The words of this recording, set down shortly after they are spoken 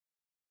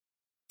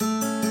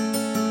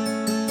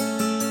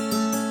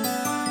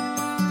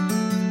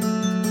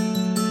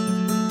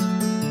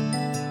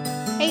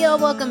So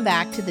welcome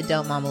back to the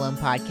Don't Mom Alone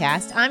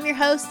podcast. I'm your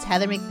host,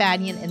 Heather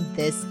McFadden, and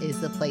this is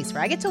the place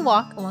where I get to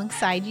walk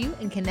alongside you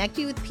and connect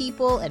you with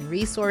people and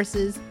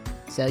resources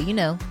so you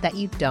know that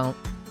you don't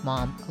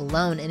mom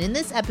alone. And in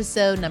this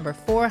episode, number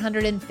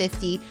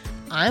 450,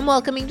 I'm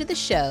welcoming to the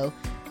show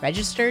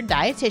registered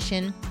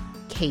dietitian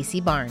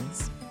Kacie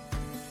Barnes.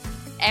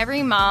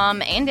 Every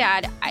mom and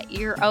dad,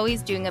 you're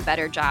always doing a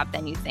better job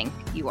than you think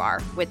you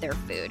are with their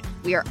food.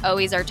 We are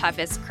always our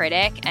toughest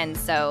critic. And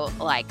so,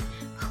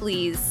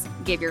 please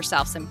give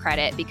yourself some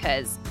credit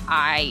because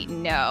I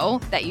know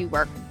that you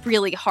work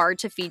really hard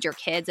to feed your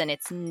kids and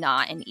it's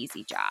not an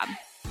easy job.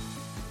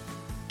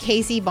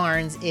 Kacie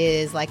Barnes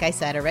is, like I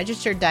said, a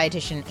registered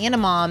dietitian and a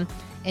mom,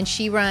 and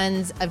she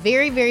runs a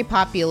very, very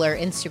popular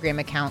Instagram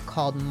account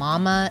called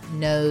Mama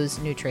Knows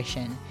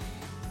Nutrition.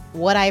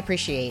 What I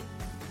appreciate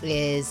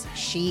is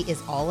she is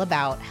all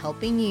about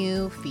helping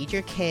you feed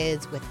your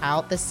kids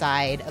without the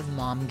side of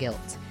mom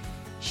guilt.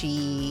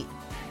 She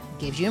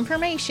gives you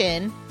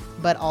information,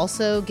 but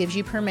also gives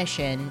you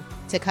permission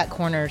to cut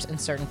corners in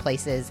certain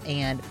places.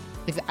 And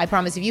I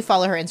promise if you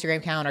follow her Instagram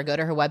account or go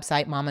to her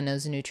website, Mama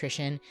Knows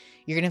Nutrition,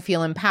 you're going to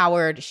feel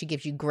empowered. She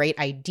gives you great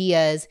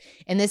ideas.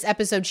 In this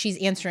episode,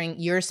 she's answering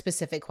your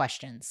specific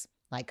questions,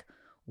 like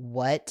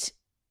what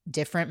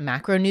different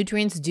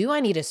macronutrients do I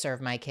need to serve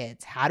my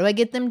kids? How do I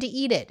get them to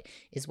eat it?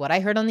 Is what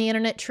I heard on the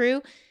internet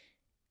true?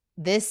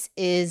 This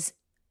is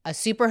a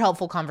super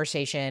helpful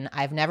conversation.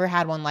 I've never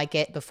had one like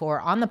it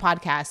before on the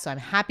podcast, so I'm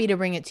happy to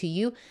bring it to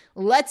you.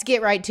 Let's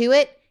get right to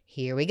it.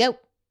 Here we go.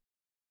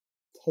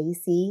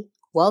 Kacie,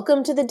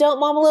 welcome to the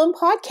Don't Mom Alone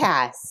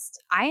podcast.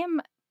 I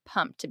am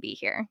pumped to be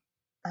here.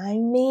 I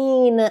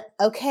mean,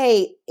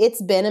 okay,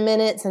 it's been a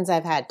minute since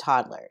I've had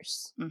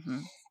toddlers. Mm-hmm.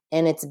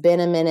 And it's been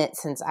a minute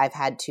since I've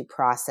had to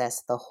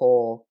process the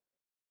whole,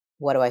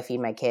 what do I feed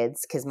my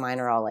kids? Because mine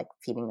are all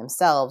feeding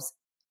themselves.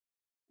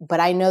 But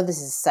I know this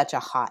is such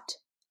a hot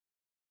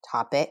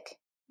topic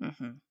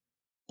and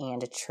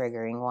a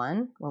triggering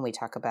one when we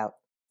talk about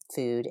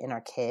food and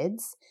our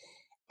kids.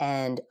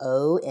 And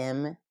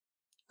OMO.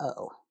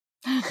 Oh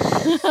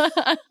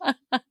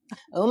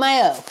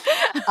my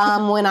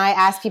oh. When I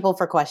ask people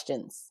for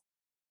questions,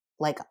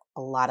 a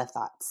lot of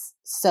thoughts.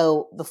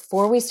 So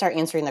before we start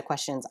answering the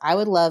questions, I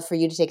would love for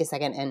you to take a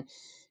second and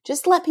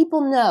just let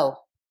people know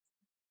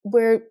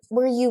where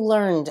you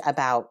learned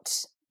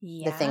about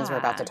the things we're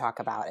about to talk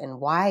about and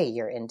why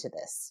you're into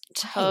this.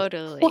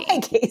 Totally. Why,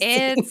 Kacie?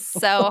 It's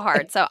so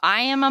hard. So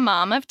I am a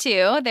mom of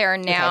two. They're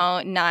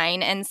now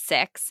 9 and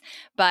 6,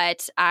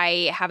 but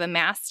I have a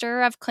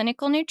Master of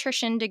Clinical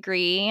Nutrition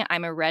degree.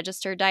 I'm a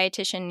registered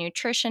dietitian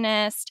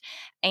nutritionist,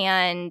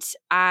 and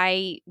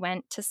I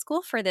went to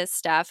school for this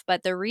stuff.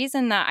 But the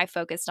reason that I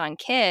focused on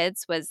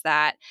kids was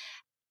that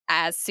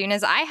as soon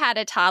as I had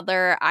a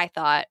toddler, I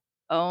thought,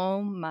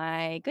 oh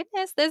my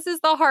goodness, this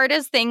is the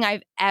hardest thing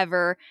I've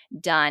ever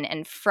done.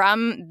 And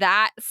from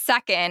that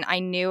second, I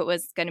knew it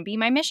was going to be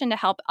my mission to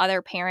help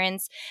other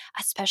parents,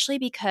 especially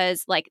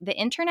because the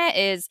internet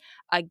is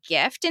a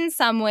gift in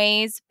some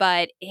ways,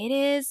 but it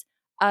is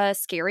a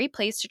scary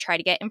place to try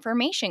to get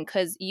information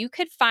because you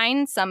could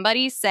find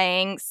somebody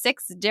saying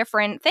 6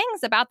 different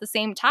things about the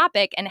same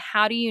topic. And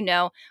how do you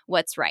know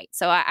what's right?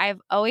 So I've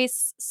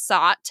always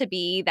sought to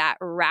be that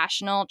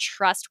rational,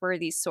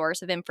 trustworthy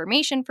source of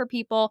information for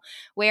people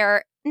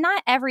where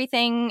not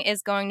everything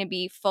is going to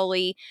be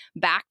fully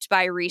backed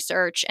by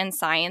research and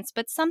science,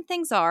 but some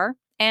things are.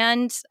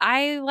 And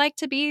I like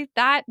to be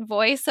that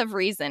voice of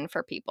reason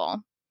for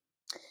people.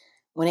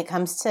 When it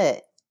comes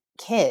to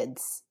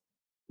kids,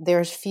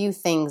 there's few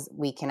things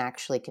we can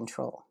actually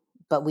control,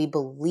 but we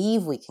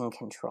believe we can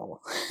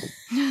control.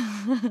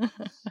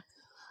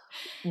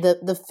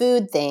 The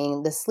food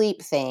thing, the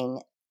sleep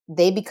thing,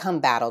 they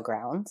become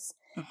battlegrounds.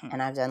 Mm-hmm.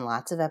 And I've done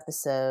lots of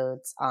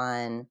episodes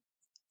on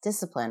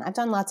discipline. I've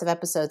done lots of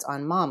episodes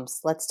on moms.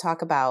 Let's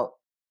talk about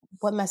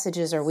what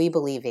messages are we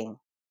believing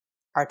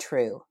are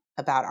true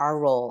about our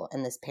role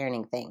in this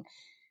parenting thing.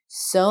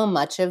 So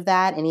much of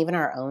that, and even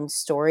our own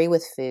story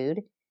with food,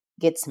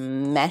 gets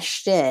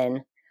meshed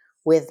in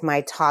with my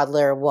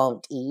toddler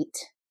won't eat,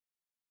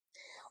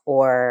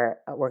 or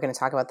we're going to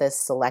talk about this,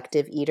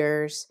 selective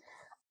eaters.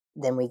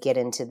 Then we get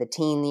into the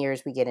teen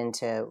years, we get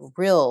into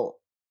real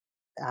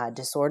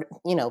disorder.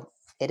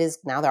 It is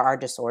now there are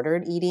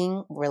disordered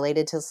eating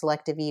related to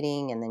selective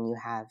eating. And then you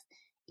have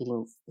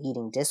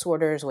eating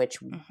disorders, which,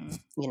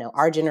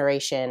 our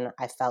generation,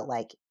 I felt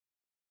like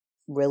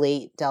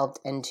really delved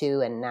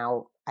into. And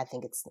now I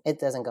think it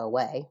doesn't go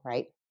away.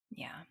 Right.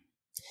 Yeah.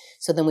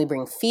 So then we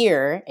bring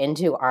fear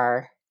into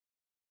our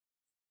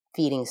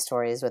feeding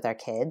stories with our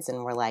kids.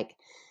 And we're like,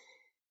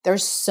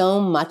 there's so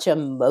much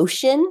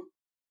emotion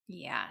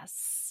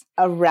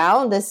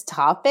around this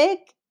topic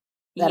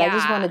that I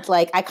just wanted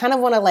to I kind of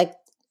want to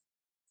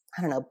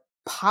I don't know,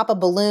 pop a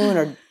balloon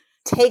or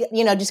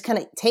just kind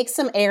of take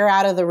some air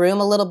out of the room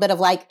a little bit of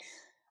okay,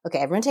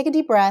 everyone take a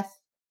deep breath.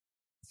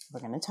 We're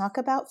going to talk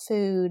about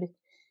food.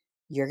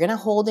 You're going to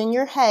hold in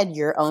your head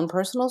your own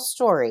personal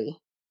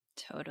story.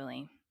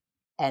 Totally.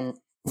 And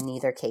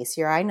neither Kacie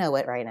or I know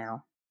it right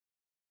now.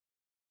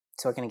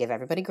 So we're going to give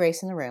everybody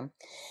grace in the room.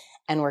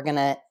 And we're going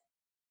to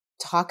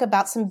talk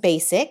about some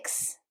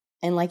basics.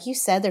 And like you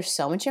said, there's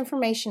so much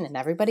information and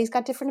everybody's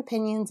got different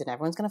opinions and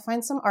everyone's going to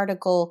find some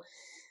article.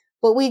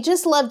 But we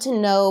just love to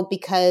know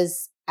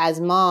because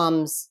as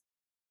moms,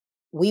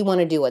 we want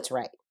to do what's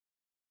right.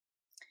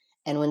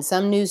 And when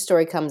some news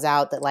story comes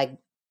out that like,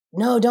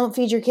 no, don't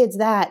feed your kids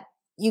that.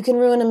 You can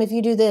ruin them if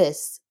you do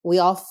this. We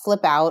all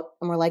flip out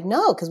and we're like,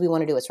 no, because we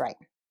want to do what's right.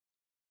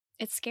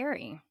 It's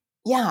scary.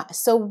 Yeah.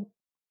 So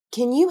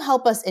can you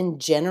help us in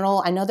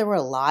general? I know there were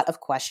a lot of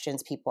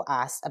questions people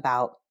asked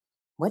about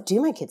what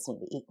do my kids need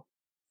to eat?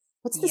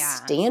 What's the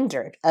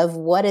standard of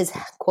what is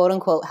quote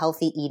unquote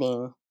healthy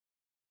eating?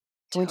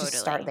 Can we just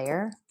start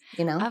there?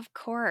 You know? Of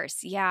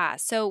course. Yeah.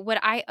 So what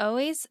I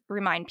always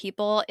remind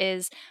people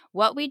is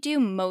what we do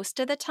most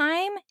of the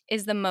time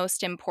is the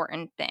most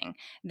important thing.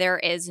 There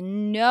is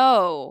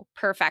no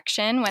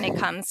perfection when it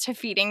comes to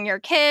feeding your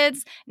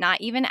kids,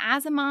 not even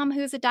as a mom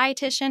who's a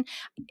dietitian.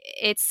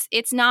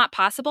 It's not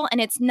possible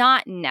and it's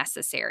not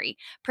necessary.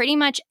 Pretty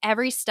much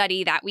every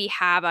study that we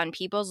have on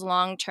people's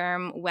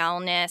long-term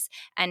wellness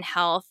and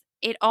health,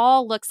 it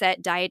all looks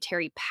at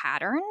dietary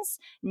patterns,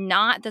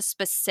 not the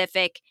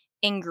specific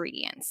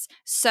ingredients.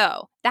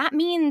 So that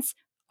means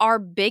our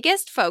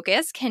biggest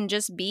focus can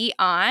just be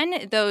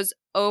on those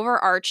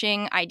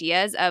overarching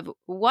ideas of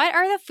what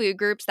are the food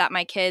groups that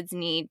my kids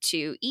need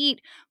to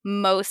eat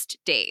most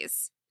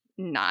days.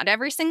 Not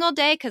every single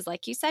day, because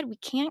like you said, we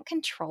can't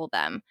control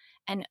them.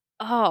 And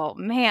oh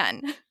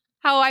man,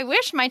 how I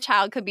wish my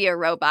child could be a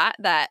robot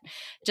that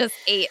just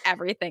ate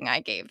everything I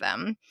gave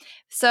them.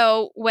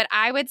 So what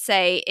I would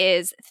say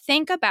is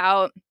think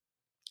about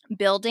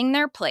building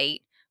their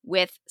plate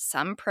with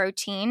some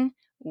protein,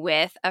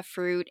 with a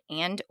fruit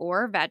and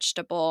or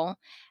vegetable,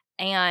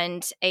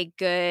 and a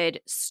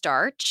good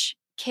starch.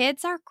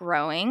 Kids are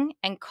growing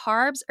and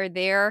carbs are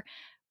their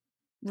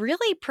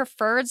really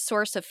preferred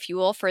source of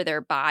fuel for their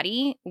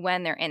body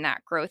when they're in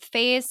that growth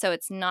phase. So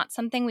it's not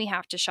something we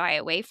have to shy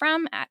away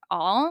from at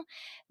all.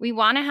 We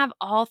want to have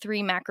all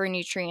three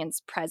macronutrients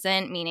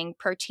present, meaning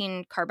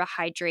protein,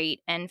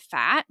 carbohydrate, and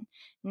fat.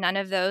 None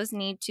of those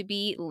need to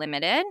be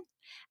limited.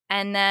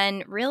 And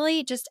then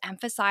really just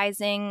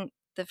emphasizing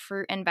the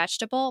fruit and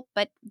vegetable,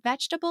 but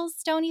vegetables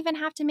don't even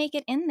have to make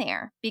it in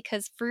there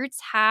because fruits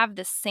have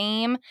the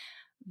same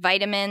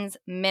vitamins,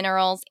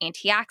 minerals,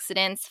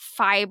 antioxidants,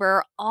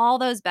 fiber, all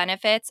those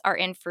benefits are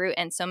in fruit,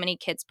 and so many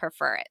kids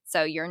prefer it.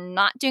 So you're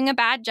not doing a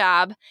bad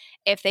job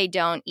if they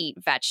don't eat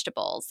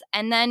vegetables.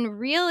 And then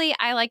really,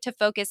 I like to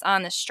focus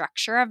on the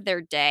structure of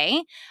their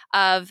day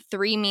of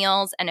 3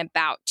 meals and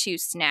about 2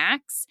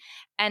 snacks.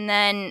 And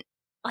then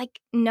like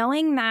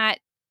knowing that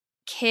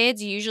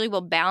kids usually will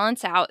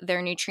balance out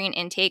their nutrient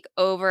intake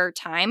over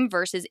time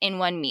versus in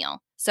one meal.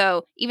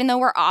 So even though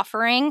we're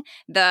offering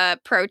the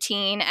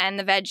protein and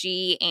the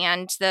veggie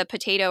and the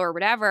potato or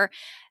whatever,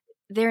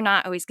 they're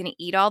not always going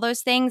to eat all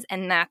those things,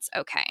 and that's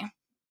okay.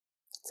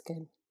 That's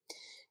good.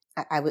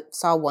 I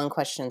saw one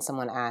question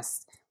someone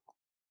asked.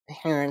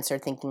 Parents are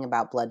thinking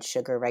about blood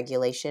sugar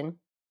regulation.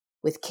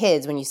 With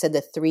kids, when you said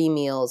the 3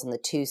 meals and the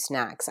 2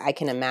 snacks, I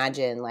can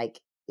imagine like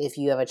if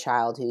you have a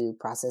child who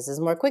processes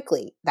more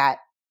quickly, that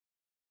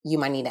you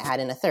might need to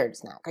add in a 3rd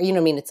snack. Or, you know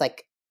what I mean? It's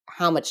like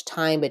how much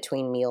time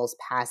between meals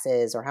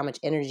passes or how much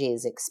energy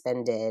is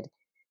expended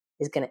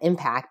is going to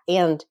impact.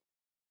 And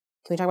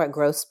can we talk about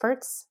growth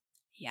spurts?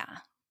 Yeah.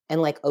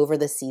 And like over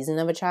the season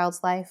of a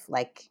child's life,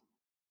 like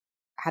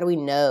how do we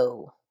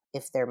know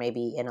if they're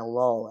maybe in a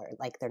lull or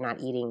like they're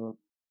not eating?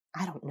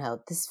 I don't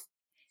know.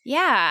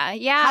 Yeah.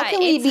 How can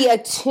we be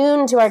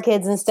attuned to our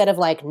kids instead of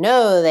like,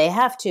 no, they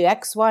have to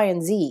X, Y,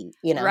 and Z,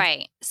 you know?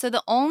 Right. So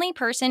the only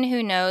person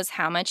who knows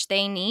how much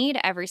they need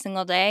every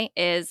single day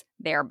is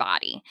their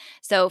body.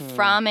 So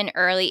from an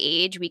early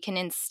age, we can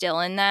instill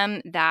in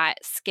them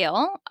that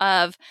skill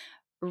of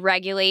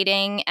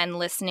regulating and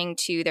listening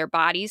to their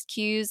body's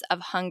cues of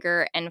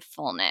hunger and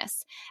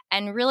fullness.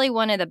 And really,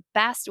 one of the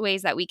best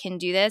ways that we can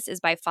do this is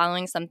by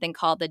following something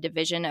called the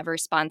division of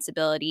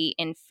responsibility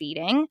in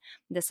feeding.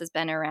 This has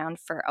been around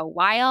for a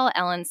while.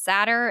 Ellen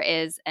Satter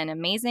is an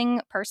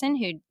amazing person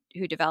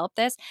who developed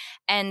this.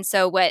 And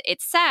so what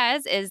it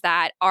says is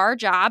that our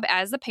job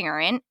as a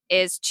parent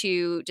is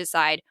to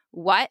decide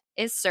what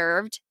is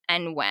served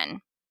and when.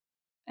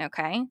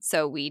 Okay,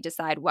 so we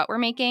decide what we're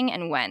making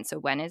and when. So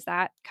when is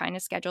that kind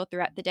of scheduled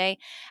throughout the day?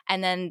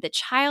 And then the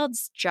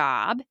child's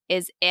job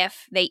is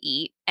if they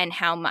eat and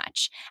how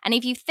much. And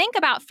if you think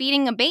about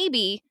feeding a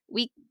baby,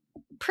 we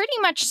pretty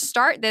much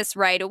start this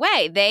right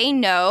away. They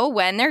know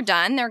when they're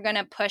done, they're going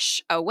to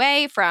push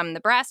away from the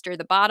breast or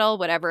the bottle,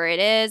 whatever it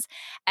is,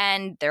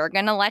 and they're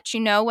going to let you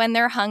know when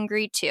they're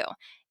hungry too.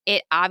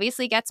 It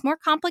obviously gets more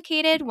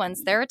complicated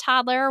once they're a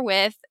toddler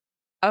with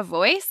a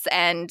voice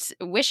and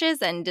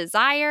wishes and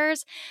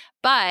desires,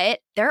 but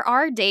there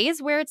are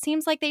days where it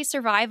seems like they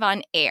survive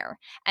on air.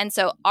 And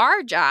so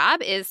our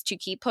job is to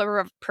keep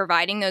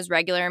providing those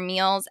regular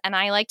meals. And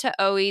I like to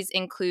always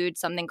include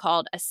something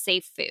called a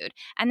safe food.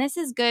 And this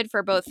is good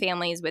for both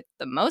families with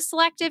the most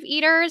selective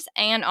eaters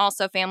and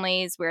also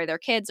families where their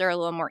kids are a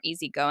little more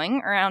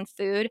easygoing around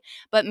food.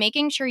 But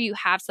making sure you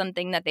have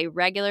something that they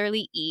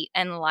regularly eat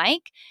and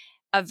like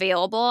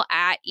available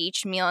at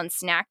each meal and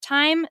snack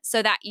time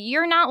so that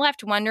you're not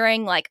left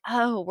wondering like,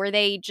 oh, were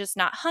they just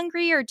not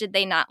hungry or did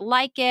they not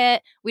like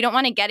it? We don't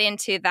want to get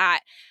into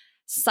that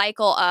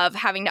cycle of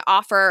having to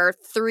offer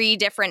 3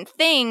 different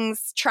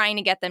things trying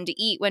to get them to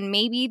eat when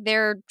maybe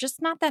they're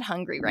just not that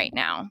hungry right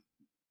now.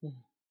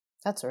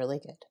 That's really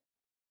good.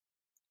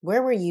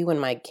 Where were you when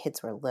my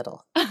kids were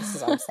little? This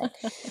is all I'm saying.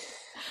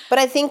 But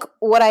I think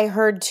what I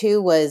heard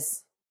too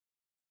was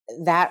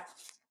that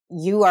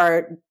you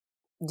are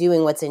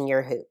doing what's in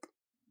your hoop,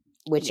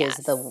 which is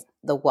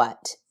the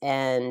what.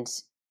 And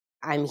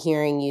I'm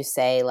hearing you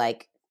say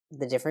like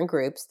the different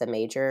groups, the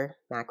major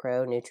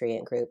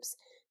macronutrient groups.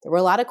 There were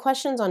a lot of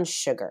questions on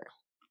sugar.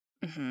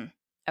 Mm-hmm.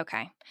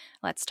 Okay.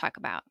 Let's talk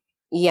about.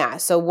 Yeah.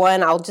 So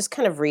one, I'll just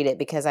kind of read it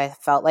because I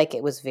felt like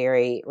it was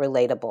very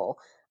relatable.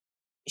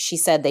 She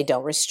said they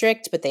don't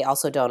restrict, but they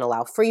also don't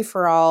allow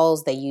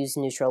free-for-alls. They use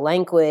neutral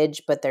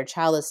language, but their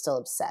child is still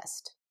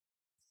obsessed.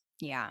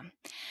 Yeah.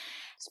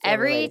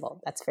 Every relatable.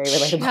 That's very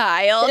relatable.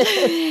 Child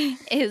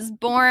is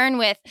born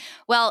with,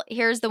 well,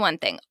 here's the one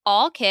thing.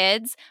 All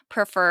kids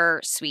prefer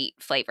sweet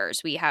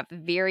flavors. We have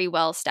very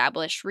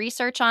well-established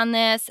research on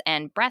this,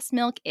 and breast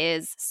milk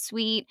is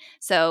sweet.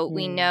 So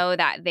we know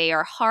that they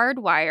are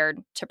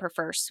hardwired to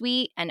prefer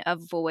sweet and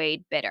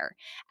avoid bitter.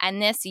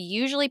 And this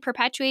usually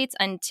perpetuates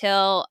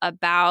until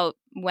about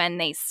when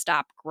they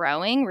stop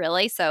growing,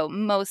 really. So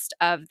most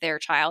of their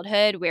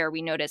childhood where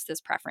we notice this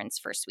preference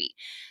for sweet.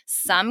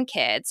 Some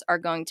kids are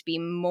going to be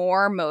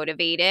more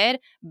motivated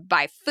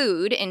by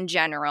food in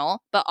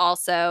general, but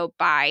also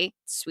by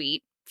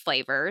sweet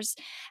flavors.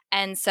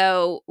 And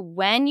so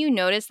when you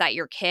notice that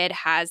your kid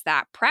has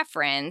that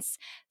preference,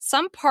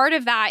 some part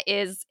of that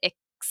is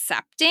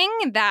accepting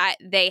that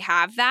they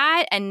have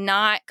that and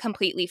not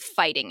completely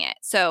fighting it.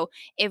 So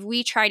if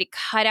we try to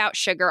cut out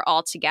sugar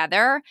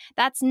altogether,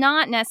 that's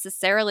not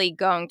necessarily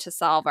going to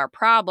solve our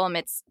problem.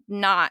 It's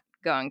not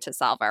going to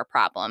solve our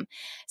problem.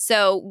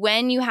 So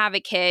when you have a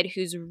kid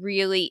who's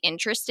really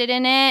interested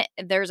in it,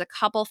 there's a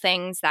couple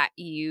things that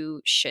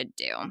you should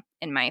do,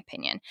 in my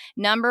opinion.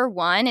 Number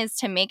one is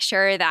to make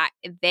sure that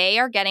they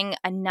are getting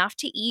enough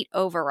to eat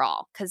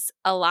overall. Because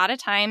a lot of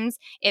times,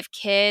 if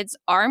kids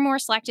are more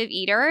selective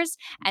eaters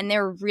and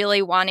they're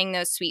really wanting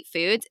those sweet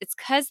foods, it's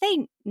because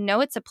they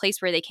know it's a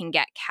place where they can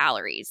get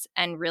calories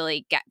and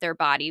really get their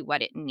body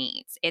what it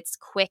needs. It's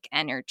quick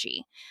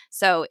energy.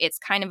 So it's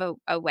kind of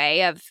a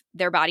way of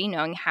their body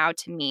knowing how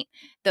to meet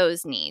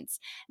those needs.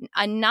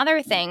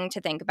 Another thing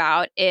to think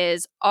about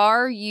is,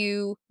 are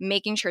you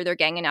making sure they're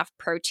getting enough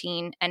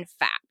protein and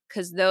fat?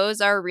 Because those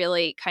are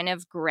really kind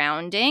of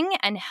grounding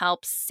and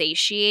help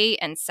satiate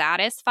and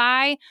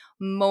satisfy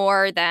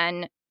more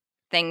than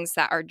things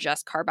that are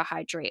just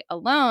carbohydrate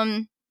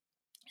alone.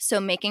 So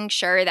making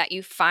sure that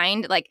you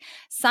find, like,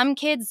 some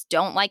kids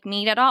don't like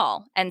meat at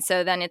all. And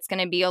so then it's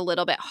going to be a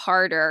little bit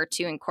harder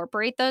to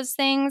incorporate those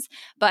things,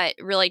 but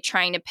really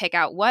trying to pick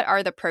out what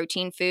are the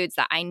protein foods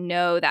that I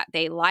know that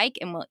they like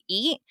and will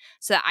eat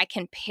so that I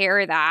can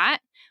pair that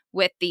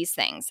with these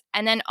things.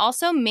 And then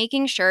also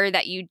making sure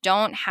that you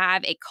don't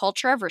have a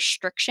culture of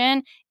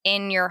restriction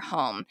in your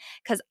home,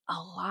 because a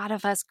lot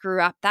of us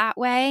grew up that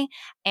way.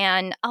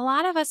 And a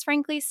lot of us,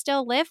 frankly,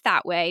 still live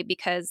that way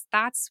because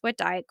that's what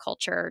diet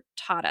culture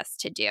taught us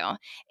to do,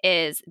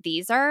 is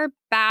these are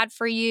bad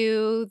for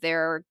you.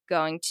 They're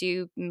going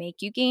to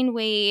make you gain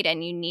weight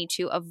and you need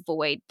to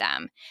avoid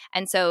them.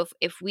 And so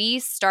if we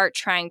start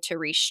trying to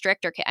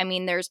restrict our kids, I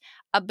mean, there's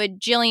a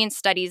bajillion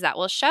studies that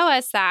will show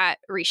us that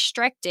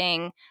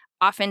restricting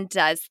often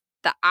does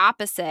the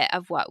opposite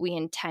of what we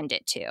intend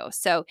it to.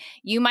 So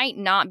you might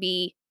not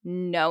be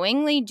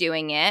knowingly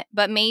doing it,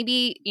 but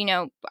maybe,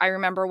 I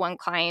remember one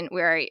client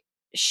where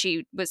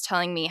she was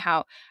telling me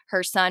how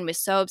her son was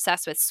so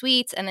obsessed with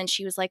sweets. And then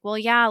she was like, well,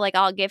 yeah, like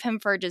I'll give him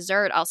for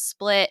dessert, I'll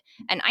split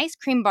an ice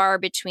cream bar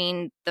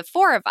between the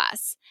 4 of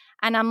us.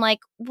 And I'm like,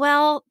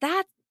 well,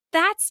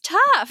 that's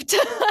tough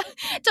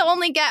to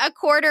only get a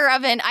quarter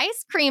of an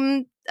ice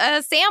cream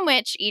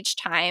sandwich each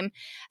time.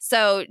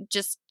 So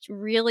just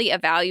really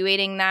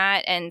evaluating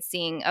that and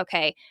seeing,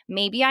 okay,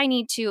 maybe I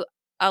need to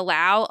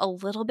allow a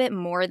little bit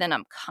more than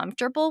I'm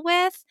comfortable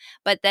with,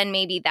 but then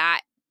maybe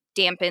that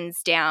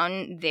dampens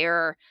down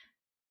their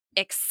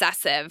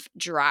excessive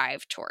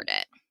drive toward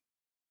it.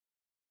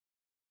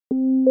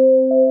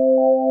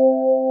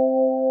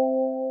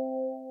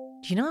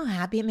 Do you know how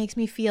happy it makes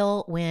me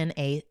feel when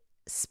a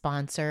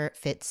sponsor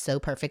fits so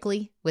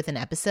perfectly with an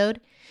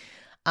episode?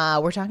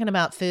 We're talking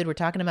about food. We're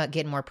talking about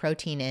getting more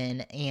protein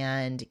in,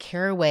 and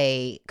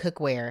Caraway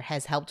cookware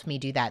has helped me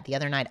do that. The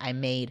other night I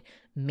made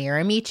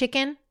Marry Me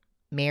chicken.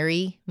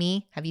 Marry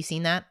Me. Have you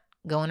seen that?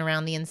 going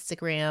around the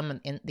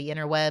Instagram and the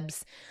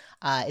interwebs.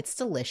 It's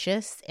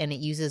delicious, and it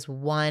uses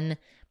one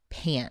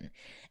pan.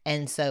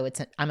 And so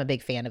I'm a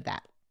big fan of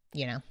that,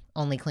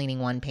 only cleaning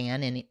one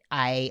pan. And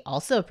I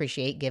also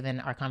appreciate, given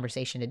our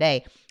conversation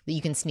today, that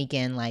you can sneak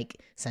in like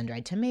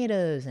sun-dried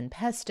tomatoes and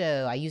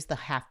pesto. I use the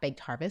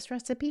half-baked harvest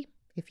recipe.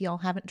 If y'all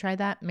haven't tried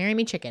that, marry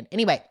me chicken.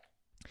 Anyway,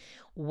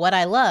 what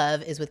I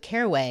love is with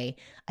Caraway,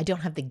 I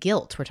don't have the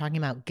guilt. We're talking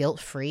about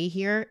guilt-free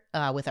here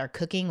with our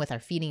cooking, with our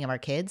feeding of our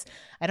kids.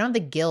 I don't have the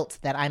guilt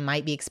that I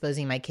might be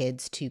exposing my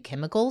kids to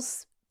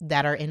chemicals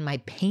that are in my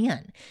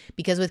pan.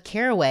 Because with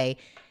Caraway,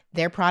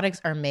 their products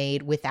are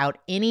made without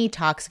any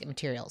toxic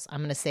materials. I'm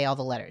going to say all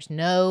the letters.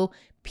 No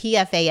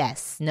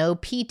PFAS, no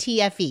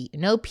PTFE,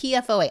 no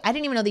PFOA. I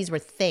didn't even know these were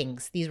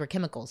things. These were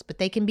chemicals, but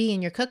they can be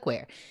in your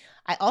cookware.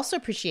 I also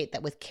appreciate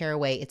that with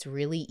Caraway, it's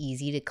really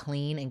easy to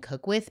clean and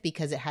cook with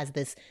because it has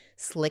this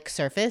slick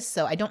surface.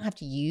 So I don't have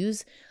to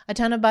use a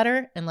ton of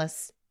butter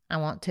unless I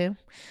want to.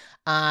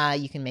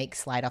 You can make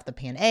slide off the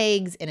pan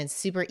eggs, and it's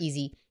super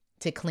easy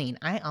to clean.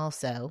 I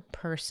also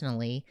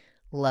personally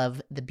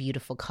love the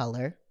beautiful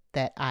color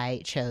that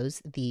I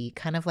chose, the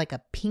kind of like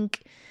a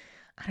pink,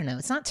 I don't know,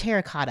 it's not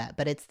terracotta,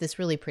 but it's this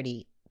really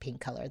pretty pink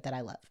color that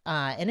I love.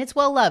 And it's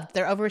well loved.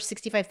 There are over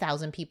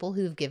 65,000 people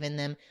who've given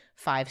them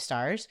 5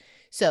 stars.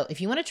 So if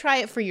you want to try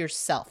it for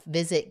yourself,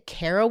 visit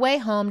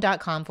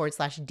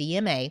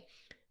carawayhome.com/DMA.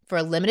 For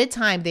a limited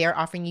time, they are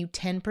offering you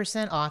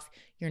 10% off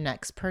your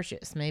next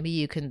purchase. Maybe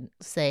you can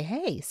say,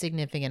 hey,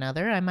 significant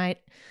other, I might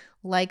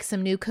like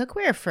some new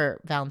cookware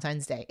for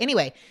Valentine's Day.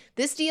 Anyway,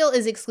 this deal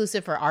is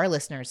exclusive for our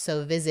listeners.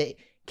 So visit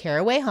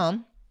Caraway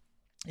Home.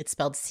 It's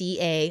spelled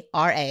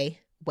CARA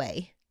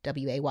way,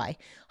 WAY,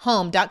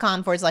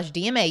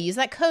 home.com/DMA. Use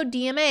that code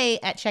DMA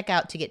at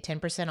checkout to get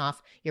 10%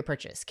 off your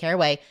purchase.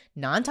 Caraway,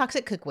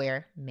 non-toxic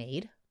cookware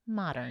made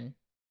modern.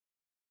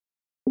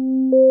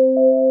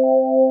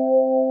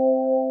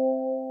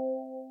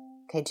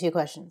 Okay, 2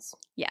 questions.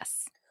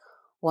 Yes.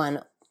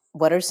 1,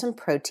 what are some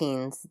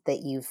proteins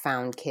that you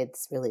found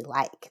kids really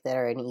like that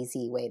are an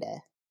easy way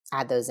to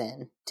add those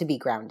in to be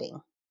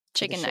grounding?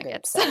 Chicken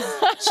nuggets.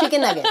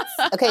 Chicken nuggets.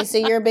 Okay, so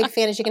you're a big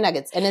fan of chicken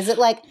nuggets. And is it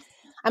like,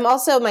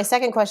 my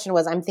second question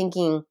was, I'm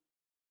thinking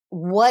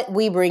what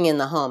we bring in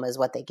the home is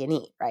what they can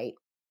eat, right?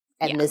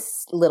 And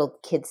this little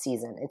kid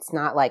season, it's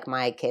not like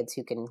my kids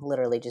who can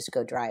literally just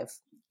go drive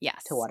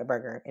to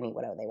Whataburger and eat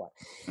whatever they want.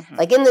 Mm-hmm.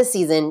 Like in this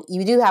season,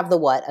 you do have the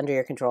what under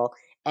your control.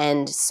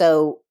 And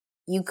so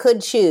you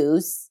could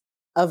choose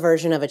a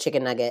version of a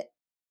chicken nugget.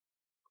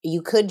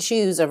 You could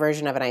choose a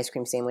version of an ice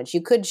cream sandwich.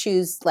 You could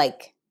choose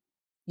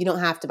you don't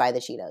have to buy the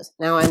Cheetos.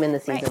 Now I'm in the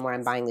season where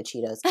I'm buying the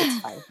Cheetos. It's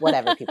fine.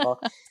 Whatever,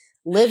 people.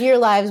 Live your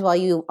lives while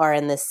you are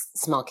in this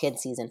small kid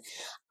season.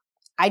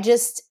 Go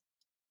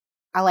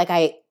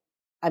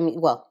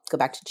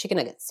back to chicken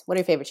nuggets. What are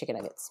your favorite chicken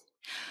nuggets?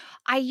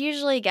 I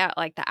usually get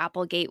like the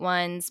Applegate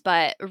ones,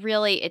 but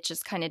really it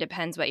just kind of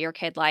depends what your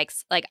kid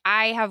likes. Like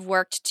I have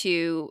worked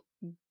to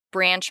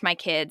branch my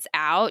kids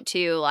out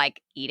to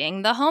like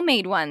eating the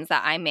homemade ones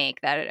that I make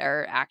that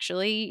are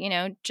actually,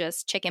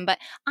 just chicken. But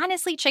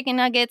honestly, chicken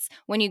nuggets,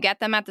 when you get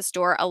them at the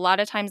store, a lot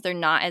of times they're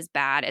not as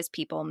bad as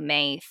people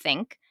may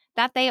think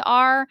that they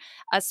are,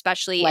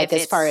 especially like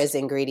as far as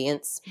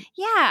ingredients.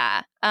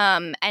 Yeah.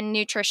 And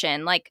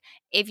nutrition. Like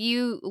if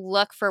you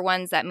look for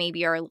ones that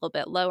maybe are a little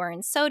bit lower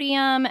in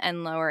sodium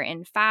and lower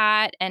in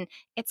fat, and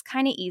it's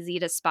kind of easy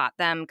to spot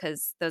them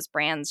because those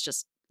brands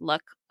just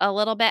look a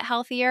little bit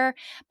healthier.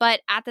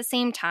 But at the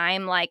same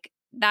time, like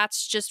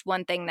that's just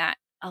one thing that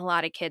a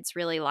lot of kids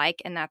really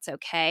like, and that's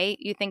okay.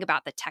 You think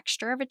about the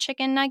texture of a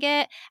chicken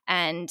nugget,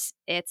 and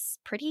it's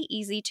pretty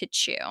easy to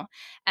chew,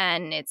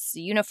 and it's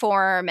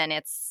uniform, and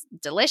it's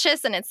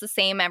delicious, and it's the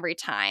same every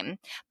time.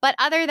 But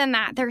other than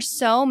that, there's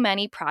so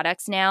many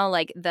products now,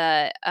 like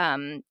the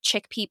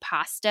chickpea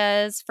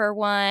pastas for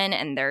one,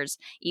 and there's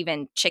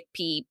even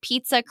chickpea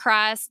pizza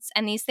crusts,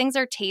 and these things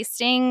are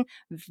tasting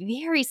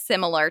very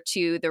similar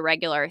to the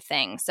regular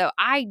thing. So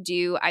I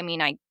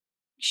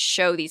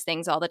show these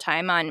things all the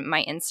time on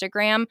my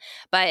Instagram,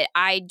 but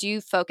I do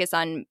focus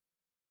on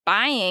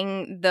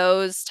buying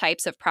those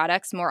types of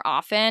products more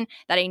often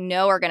that I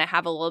know are going to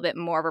have a little bit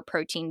more of a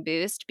protein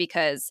boost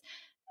because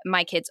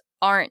my kids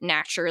aren't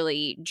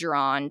naturally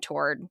drawn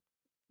toward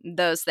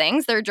those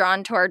things. They're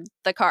drawn toward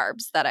the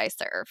carbs that I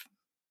serve.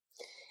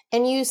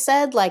 And you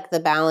said like the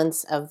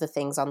balance of the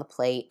things on the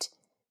plate.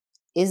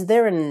 Is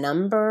there a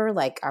number?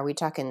 Like, are we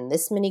talking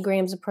this many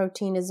grams of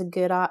protein is a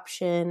good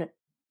option?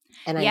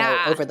 And I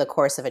know over the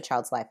course of a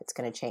child's life, it's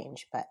going to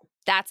change, but.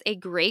 That's a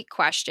great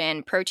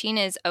question. Protein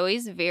is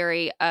always a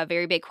very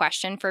big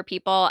question for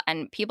people,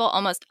 and people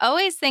almost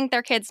always think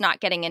their kid's not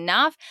getting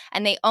enough,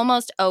 and they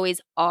almost always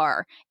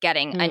are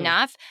getting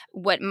enough.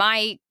 What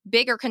my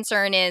bigger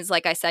concern is,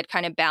 like I said,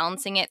 kind of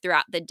balancing it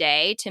throughout the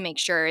day to make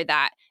sure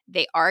that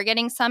they are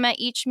getting some at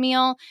each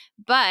meal.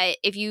 But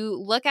if you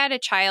look at a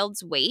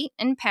child's weight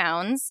in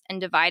pounds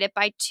and divide it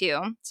by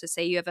 2, so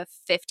say you have a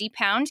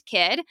 50-pound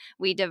kid,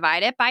 we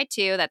divide it by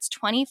 2, that's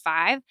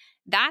 25.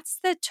 That's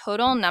the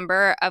total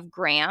number of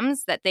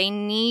grams that they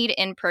need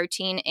in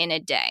protein in a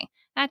day.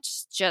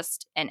 That's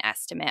just an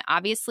estimate,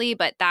 obviously,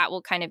 but that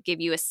will kind of give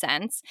you a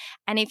sense.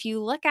 And if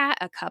you look at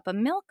a cup of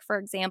milk, for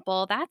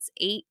example, that's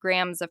 8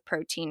 grams of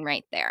protein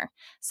right there.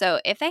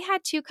 So if they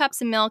had 2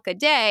 cups of milk a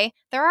day,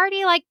 they're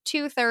already like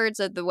 2/3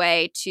 of the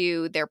way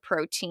to their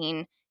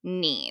protein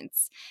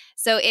needs.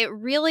 So it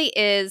really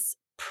is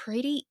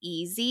pretty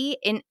easy.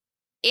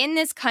 In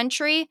this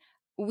country,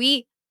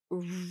 we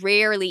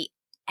rarely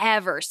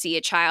ever see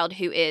a child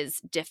who is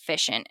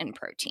deficient in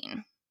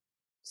protein.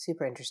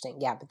 Super interesting.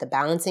 Yeah, but the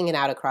balancing it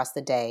out across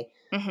the day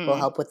will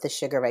help with the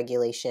sugar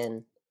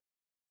regulation.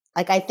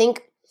 Like, I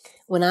think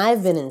when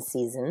I've been in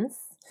seasons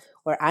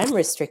where I'm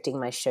restricting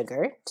my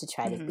sugar to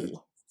try to be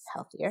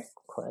healthier,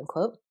 quote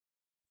unquote,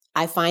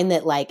 I find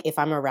that, like, if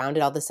I'm around it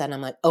all of a sudden,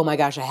 I'm like, oh my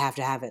gosh, I have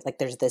to have it. Like,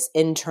 there's this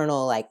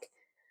internal, like,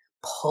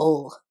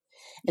 pull.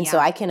 And so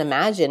I can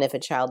imagine if a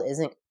child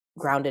isn't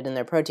grounded in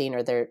their protein,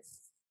 or they're,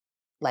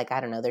 like,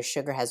 I don't know, their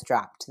sugar has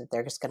dropped, that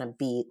they're just going to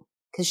be,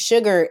 because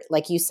sugar,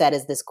 like you said,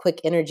 is this quick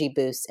energy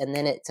boost, and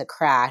then it's a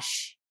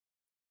crash.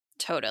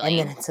 Totally.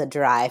 And then it's a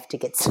drive to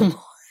get some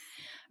more.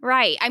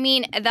 Right. I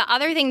mean, the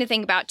other thing to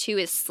think about too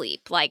is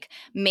sleep, like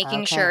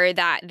making sure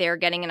that they're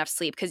getting enough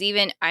sleep. Because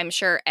even I'm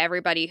sure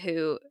everybody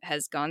who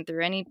has gone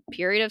through any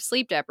period of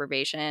sleep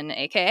deprivation,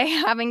 aka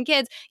having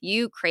kids,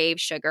 you crave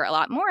sugar a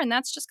lot more. And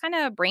that's just kind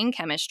of a brain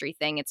chemistry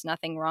thing. It's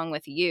nothing wrong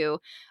with you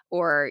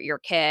or your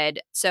kid.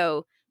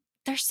 So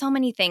there's so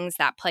many things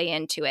that play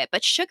into it.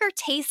 But sugar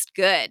tastes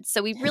good.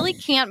 So we really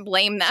can't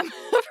blame them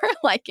for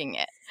liking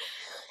it.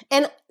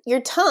 And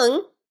your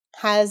tongue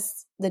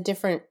has the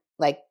different,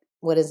 like,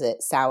 what is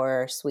it?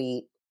 Sour,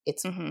 sweet.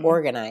 It's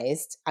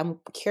organized.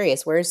 I'm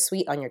curious, where is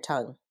sweet on your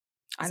tongue?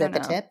 Is it the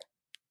tip?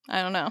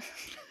 I don't know.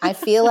 I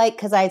feel like,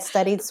 because I had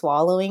studied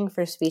swallowing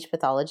for speech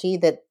pathology,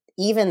 that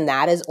even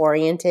that is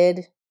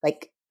oriented,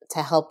 like,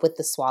 to help with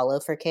the swallow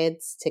for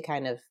kids, to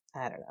kind of,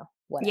 I don't know.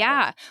 Whatever.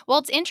 Yeah. Well,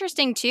 it's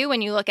interesting, too,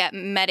 when you look at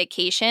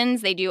medications,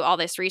 they do all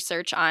this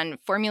research on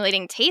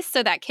formulating taste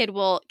so that kids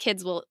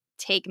will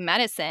take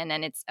medicine,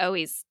 and it's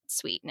always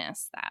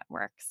sweetness that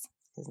works.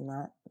 Isn't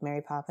that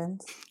Mary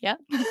Poppins? Yeah.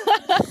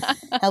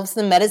 Helps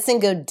the medicine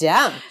go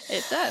down.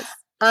 It does.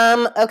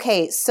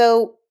 Okay,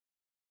 so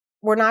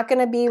we're not going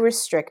to be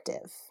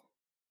restrictive.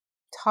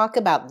 Talk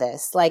about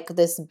this, like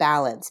this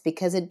balance,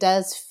 because it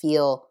does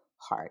feel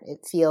hard.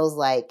 It feels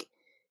like,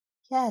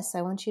 yes,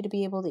 I want you to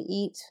be able to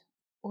eat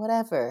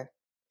whatever.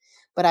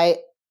 But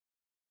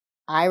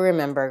I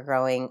remember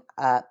growing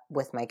up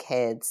with my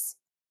kids,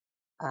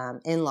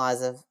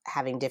 in-laws of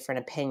having different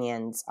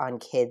opinions on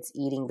kids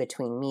eating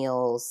between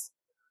meals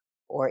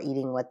or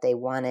eating what they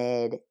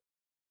wanted,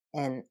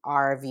 and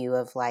our view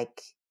of,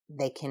 like,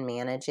 they can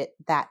manage it,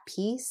 that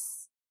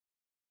piece.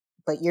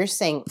 But you're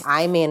saying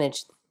I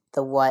manage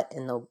the what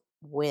and the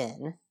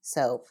when.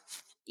 So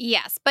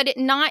yes, but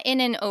not in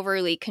an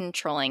overly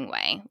controlling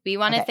way. We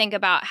want to think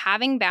about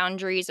having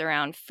boundaries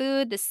around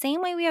food the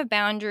same way we have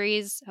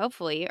boundaries,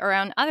 hopefully,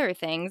 around other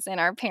things in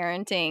our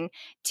parenting,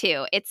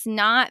 too. It's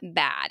not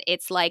bad.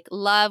 It's like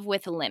love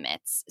with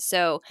limits.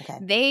 So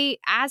they,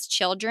 as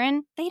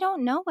children, they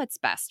don't know what's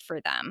best for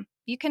them.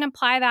 You can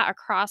apply that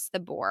across the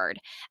board.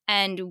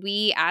 And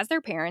we, as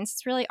their parents,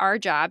 it's really our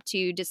job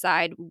to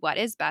decide what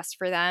is best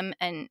for them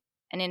and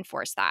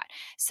enforce that.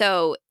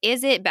 So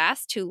is it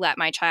best to let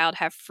my child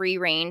have free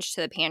range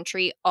to the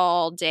pantry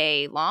all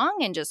day long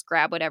and just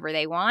grab whatever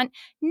they want?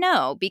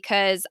 No,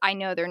 because I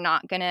know they're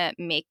not going to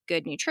make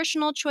good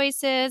nutritional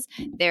choices.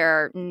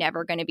 They're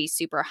never going to be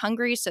super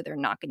hungry, so they're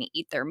not going to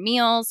eat their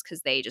meals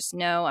because they just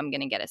know I'm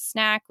going to get a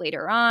snack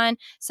later on.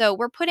 So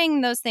we're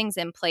putting those things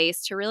in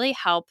place to really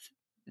help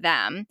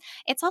them.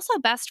 It's also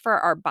best for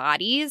our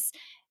bodies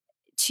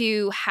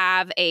to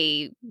have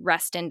a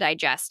rest and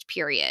digest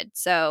period.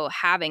 So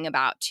having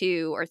about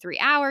 2 or 3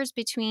 hours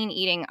between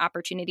eating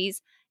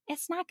opportunities,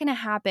 it's not going to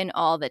happen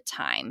all the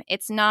time.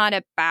 It's not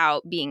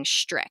about being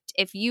strict.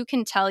 If you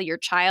can tell your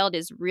child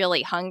is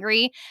really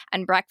hungry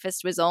and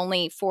breakfast was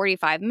only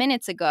 45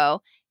 minutes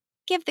ago,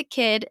 give the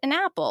kid an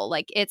apple.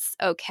 Like, it's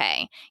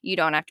okay. You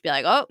don't have to be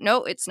like, oh,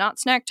 no, it's not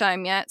snack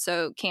time yet,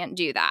 so can't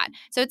do that.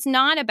 So it's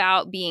not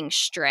about being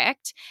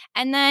strict.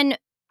 And then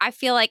I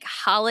feel like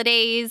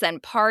holidays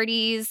and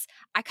parties,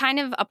 I kind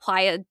of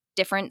apply a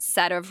different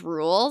set of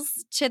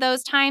rules to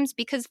those times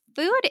because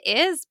food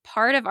is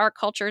part of our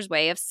culture's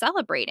way of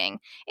celebrating.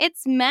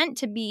 It's meant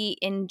to be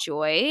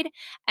enjoyed.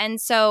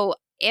 And so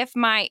if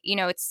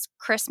it's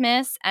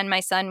Christmas and my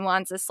son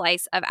wants a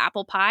slice of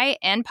apple pie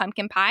and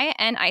pumpkin pie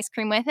and ice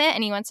cream with it,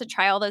 and he wants to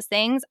try all those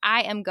things,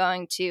 I am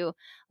going to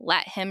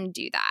let him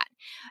do that.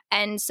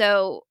 And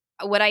so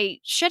what I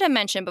should have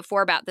mentioned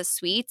before about the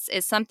sweets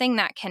is something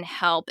that can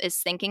help is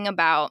thinking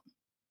about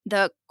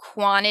the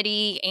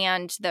quantity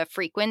and the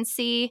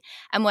frequency.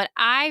 And what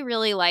I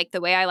really like,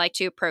 the way I like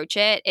to approach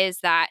it is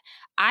that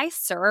I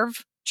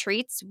serve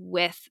treats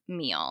with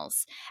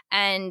meals.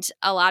 And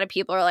a lot of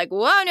people are like,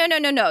 whoa,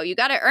 no. You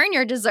got to earn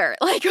your dessert.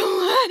 Like,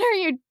 what are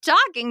you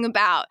talking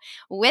about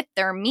with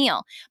their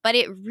meal? But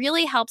it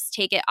really helps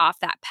take it off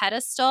that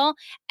pedestal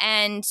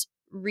and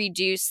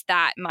reduce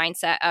that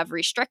mindset of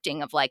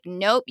restricting of like,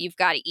 nope, you've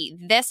got to eat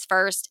this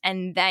first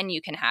and then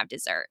you can have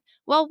dessert.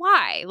 Well,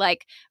 why?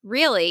 Like,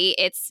 really,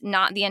 it's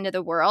not the end of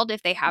the world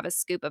if they have a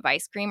scoop of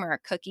ice cream or a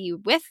cookie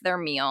with their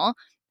meal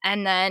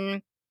and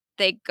then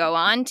they go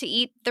on to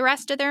eat the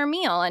rest of their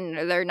meal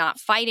and they're not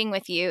fighting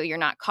with you. You're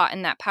not caught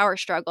in that power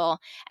struggle.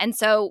 And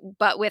so,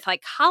 but with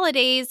like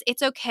holidays,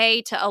 it's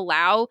okay to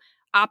allow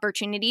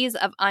opportunities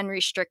of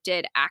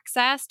unrestricted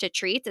access to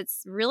treats.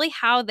 It's really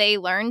how they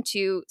learn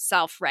to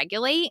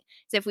self-regulate.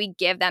 So if we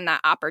give them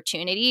that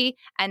opportunity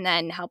and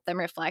then help them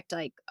reflect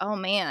like, oh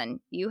man,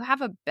 you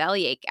have a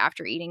bellyache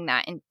after eating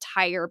that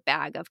entire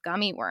bag of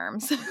gummy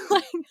worms.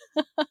 Like,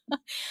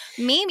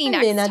 maybe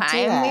next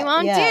time we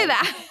won't do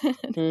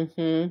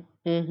that.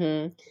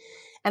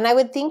 And I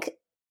would think,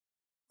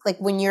 like,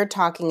 when you're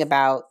talking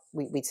about,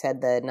 we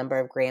said the number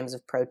of grams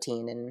of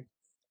protein and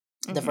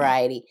the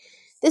variety,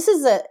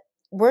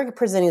 we're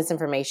presenting this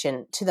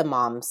information to the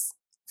moms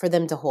for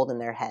them to hold in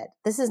their head.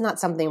 This is not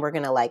something we're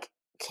going to like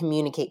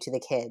communicate to the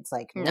kids.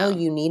 Like, no,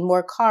 you need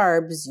more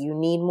carbs, you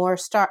need more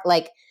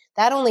like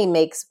that only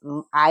makes,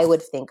 I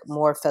would think,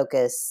 more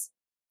focus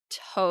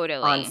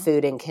on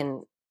food and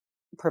can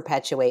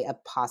perpetuate a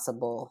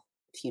possible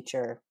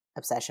future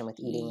obsession with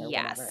eating or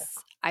whatever.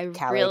 I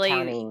Calorie really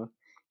counting.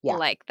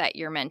 like that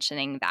you're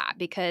mentioning that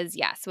because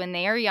yes, when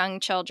they are young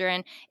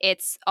children,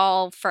 it's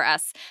all for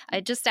us.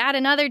 I just add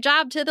another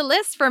job to the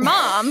list for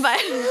mom, but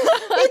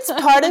it's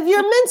part of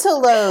your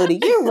mental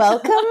load. You're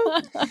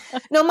welcome.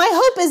 No, my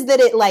hope is that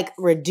it like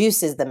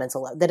reduces the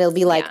mental load, that it'll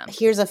be like,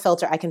 here's a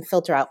filter. I can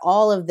filter out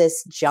all of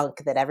this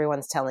junk that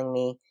everyone's telling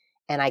me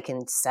and I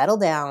can settle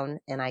down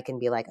and I can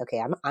be like,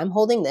 okay, I'm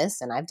holding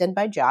this and I've done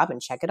my job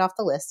and check it off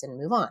the list and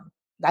move on.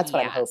 That's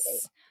what I'm hoping.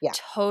 Yeah.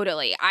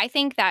 Totally. I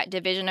think that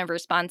division of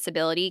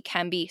responsibility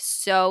can be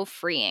so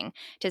freeing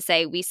to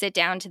say we sit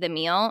down to the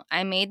meal,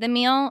 I made the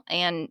meal,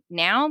 and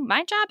now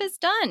my job is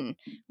done.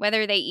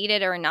 Whether they eat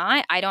it or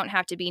not, I don't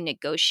have to be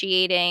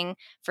negotiating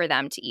for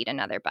them to eat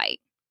another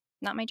bite.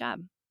 Not my job.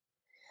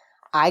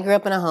 I grew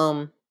up in a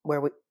home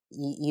where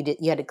you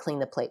had to clean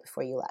the plate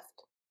before you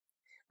left.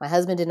 My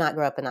husband did not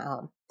grow up in that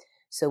home.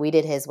 So we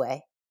did his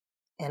way.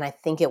 And I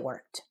think it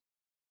worked.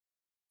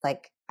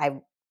 Like,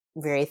 I'm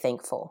very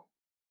thankful.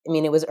 I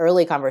mean, it was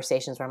early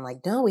conversations where I'm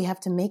like, no, we have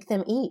to make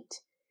them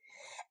eat.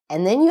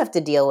 And then you have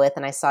to deal with,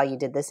 and I saw you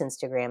did this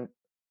Instagram,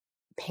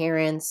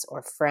 parents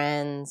or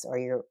friends, or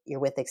you're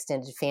with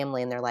extended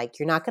family, and they're like,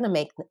 you're not going to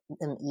make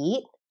them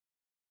eat.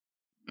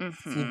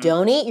 If you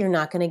don't eat, you're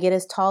not going to get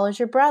as tall as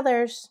your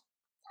brothers,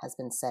 has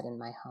been said in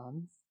my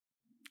home.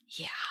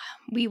 Yeah.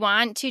 We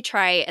want to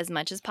try as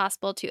much as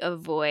possible to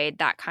avoid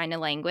that kind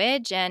of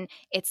language. And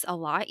it's a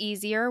lot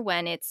easier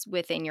when it's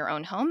within your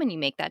own home and you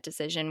make that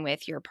decision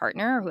with your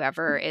partner or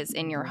whoever is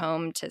in your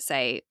home to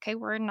say, okay,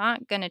 we're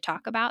not going to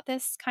talk about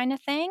this kind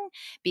of thing,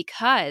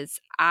 because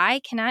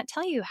I cannot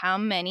tell you how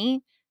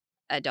many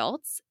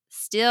adults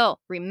still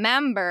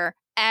remember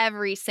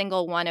every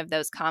single one of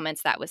those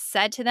comments that was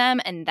said to them,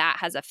 and that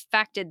has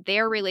affected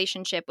their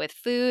relationship with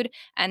food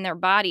and their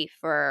body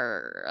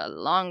for a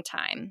long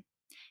time.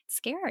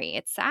 Scary.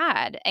 It's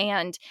sad.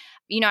 And,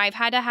 I've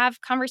had to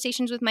have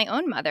conversations with my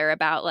own mother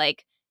about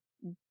like,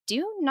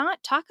 do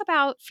not talk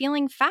about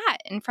feeling fat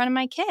in front of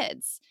my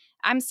kids.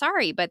 I'm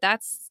sorry, but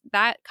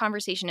that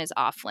conversation is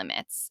off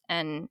limits,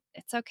 and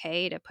it's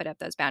okay to put up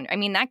those boundaries. I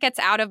mean, that gets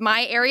out of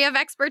my area of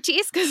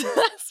expertise because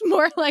that's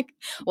more like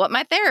what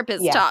my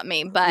therapist taught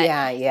me, but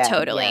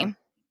totally.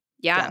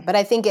 Yeah. But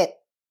I think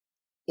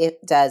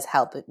it does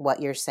help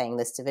what you're saying,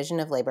 this division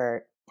of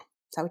labor.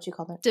 Is that what you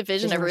call it?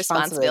 Division of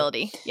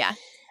responsibility. Yeah.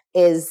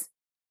 Is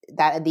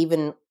that it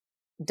even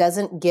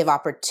doesn't give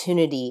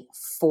opportunity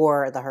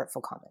for the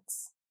hurtful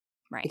comments.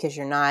 Right. Because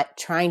you're not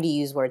trying to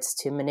use words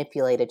to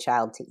manipulate a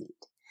child to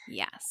eat.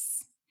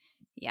 Yes.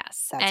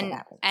 Yes. That's what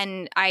happens.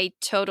 And I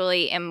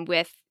totally am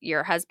with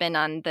your husband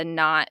on the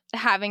not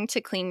having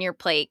to clean your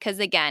plate. Because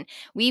again,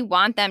 we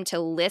want them to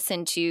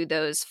listen to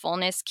those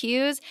fullness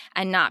cues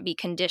and not be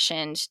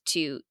conditioned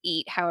to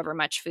eat however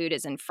much food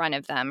is in front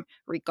of them,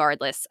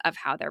 regardless of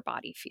how their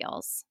body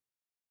feels.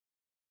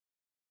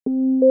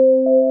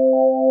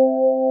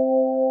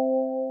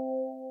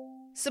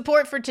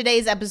 Support for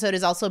today's episode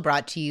is also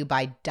brought to you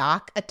by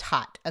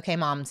Doc-A-Tot. Okay,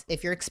 moms,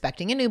 if you're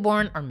expecting a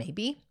newborn or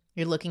maybe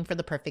you're looking for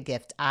the perfect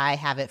gift, I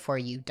have it for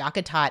you.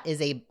 Doc-A-Tot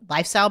is a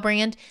lifestyle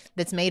brand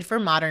that's made for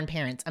modern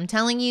parents. I'm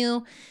telling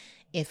you,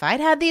 if I'd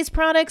had these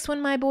products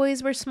when my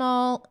boys were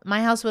small,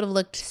 my house would have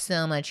looked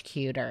so much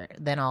cuter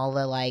than all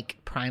the like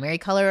primary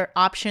color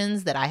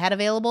options that I had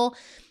available.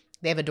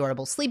 They have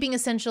adorable sleeping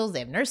essentials. They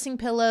have nursing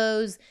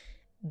pillows.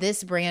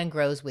 This brand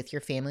grows with your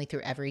family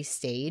through every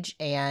stage,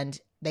 and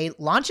they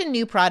launch a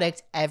new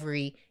product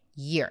every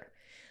year.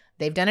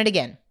 They've done it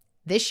again.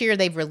 This year,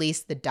 they've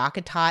released the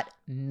Doc-A-Tot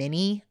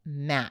Mini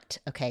Mat.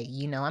 Okay,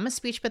 I'm a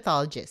speech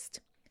pathologist.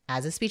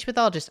 As a speech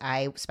pathologist,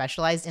 I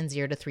specialized in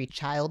 0 to 3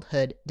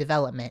 childhood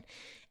development.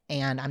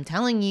 And I'm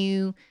telling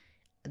you,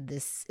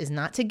 this is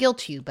not to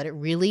guilt you, but it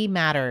really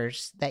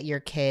matters that your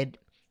kid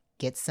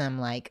gets some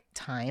like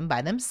time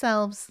by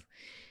themselves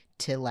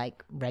to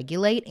like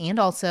regulate, and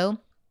also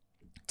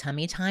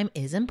tummy time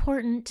is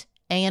important.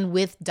 And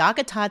with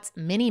DockATot's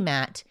mini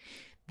mat,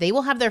 they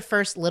will have their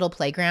first little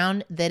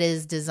playground that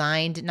is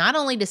designed not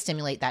only to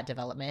stimulate that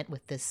development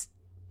with this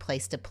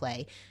place to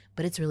play,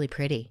 but it's really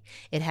pretty.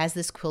 It has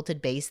this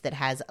quilted base that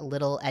has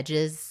little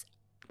edges,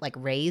 like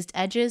raised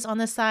edges on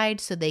the side,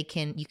 so you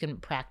can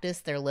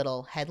practice their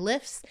little head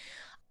lifts.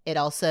 It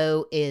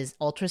also is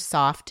ultra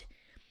soft,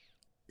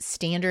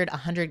 standard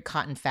 100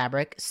 cotton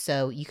fabric,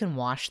 so you can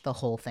wash the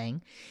whole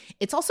thing.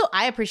 It's also,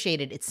 I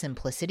appreciated its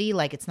simplicity,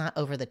 like it's not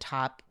over the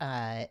top,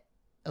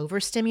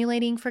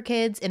 overstimulating for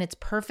kids, and it's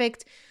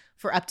perfect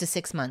for up to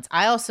 6 months.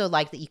 I also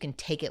like that you can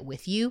take it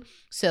with you.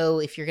 So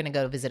if you're going to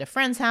go visit a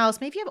friend's house,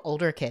 maybe you have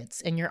older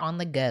kids and you're on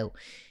the go,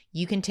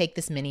 you can take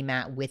this mini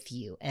mat with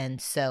you.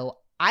 And so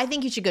I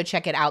think you should go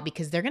check it out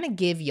because they're going to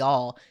give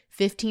y'all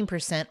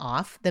 15%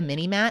 off the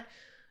mini mat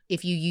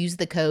if you use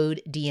the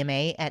code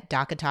DMA at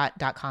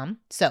dockatot.com.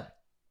 So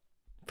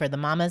for the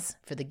mamas,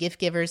 for the gift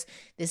givers,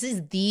 this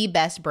is the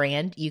best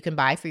brand you can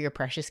buy for your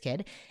precious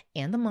kid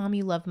and the mom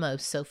you love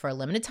most. So for a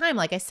limited time,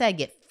 like I said,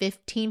 get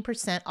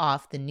 15%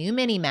 off the new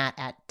mini mat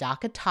at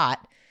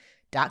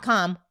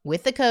dockatot.com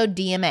with the code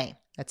DMA.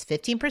 That's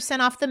 15%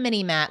 off the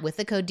mini mat with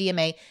the code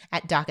DMA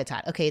at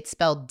DockATot. Okay, it's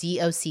spelled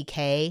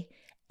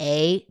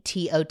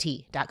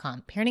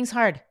DOCKATOT.com. Parenting's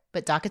hard,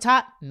 but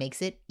DockATot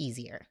makes it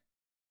easier.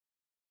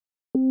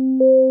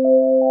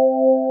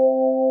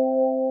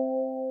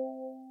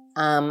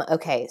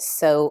 Okay,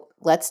 so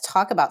let's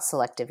talk about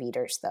selective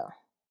eaters, though.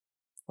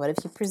 What if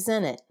you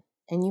present it,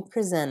 and you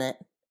present it,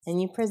 and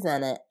you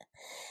present it,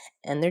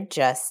 and they're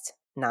just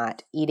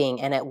not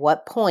eating? And at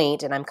what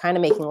point, and I'm kind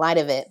of making light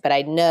of it, but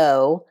I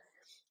know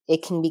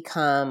it can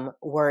become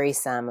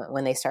worrisome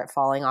when they start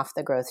falling off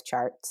the growth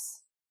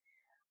charts.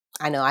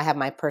 I know I have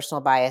my personal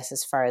bias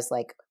as far as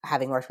like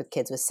having worked with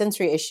kids with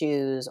sensory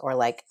issues or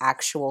like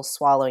actual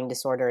swallowing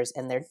disorders,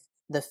 and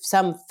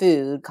some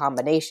food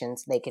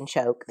combinations, they can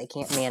choke. They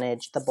can't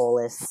manage the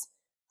bolus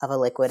of a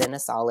liquid and a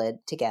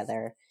solid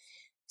together.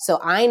 So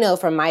I know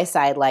from my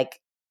side, like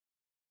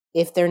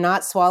if they're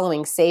not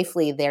swallowing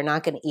safely, they're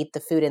not going to eat the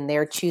food, and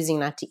they're choosing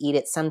not to eat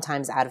it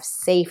sometimes out of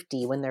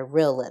safety when they're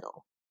real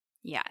little.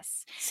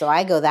 Yes. So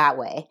I go that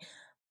way.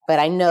 But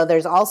I know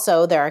there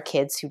are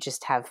kids who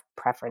just have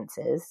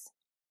preferences.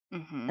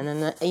 Mm-hmm. And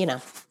then,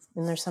 and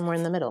they're somewhere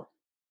in the middle.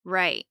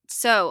 Right.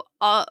 So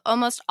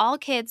almost all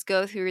kids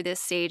go through this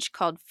stage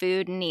called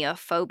food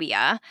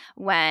neophobia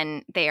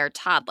when they are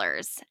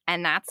toddlers.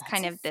 And that's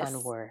kind of this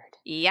fun word.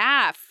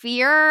 Yeah,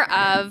 fear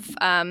of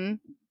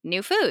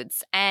new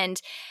foods.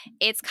 And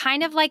it's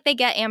kind of like they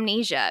get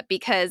amnesia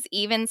because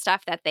even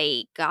stuff that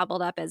they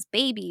gobbled up as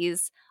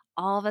babies,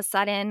 all of a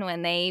sudden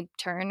when they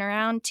turn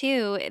around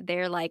too,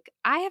 they're like,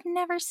 I have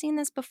never seen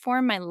this before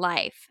in my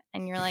life.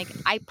 And you're like,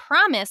 I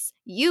promise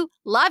you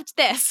loved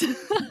this.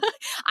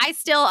 I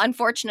still,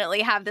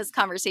 unfortunately, have this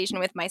conversation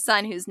with my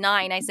son who's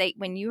 9. I say,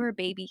 when you were a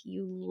baby,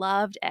 you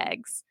loved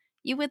eggs.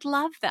 You would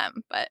love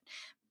them, but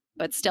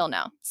still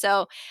no.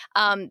 So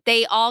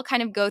they all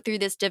kind of go through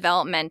this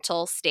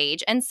developmental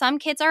stage, and some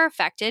kids are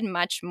affected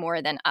much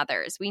more than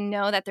others. We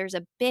know that there's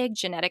a big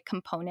genetic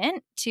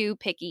component to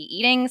picky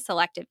eating,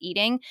 selective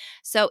eating.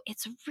 So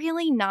it's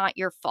really not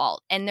your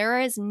fault. And there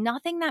is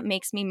nothing that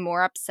makes me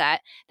more upset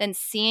than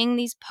seeing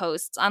these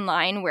posts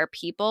online where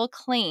people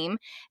claim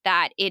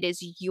that it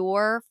is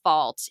your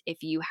fault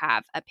if you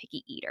have a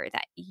picky eater,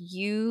 that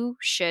you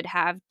should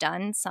have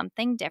done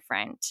something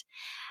different.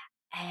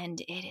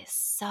 And it is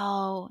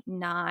so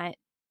not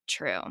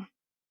true.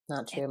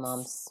 Not true,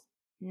 moms.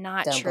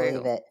 Not Don't true.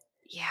 believe it.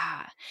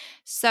 Yeah.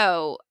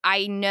 So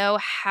I know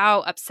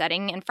how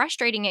upsetting and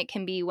frustrating it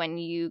can be when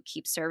you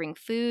keep serving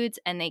foods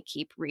and they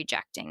keep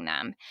rejecting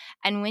them.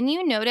 And when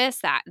you notice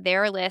that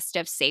their list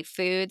of safe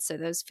foods, so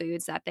those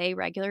foods that they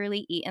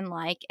regularly eat and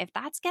like, if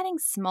that's getting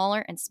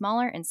smaller and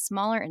smaller and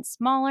smaller and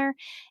smaller,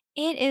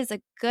 it is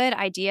a good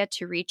idea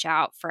to reach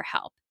out for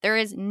help. There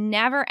is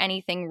never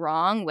anything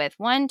wrong with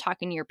 1,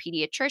 talking to your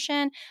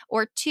pediatrician,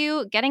 or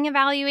 2, getting an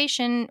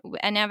evaluation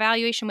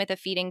with a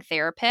feeding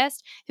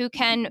therapist who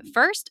can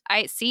first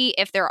see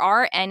if there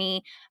are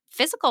any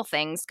physical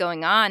things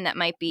going on that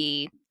might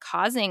be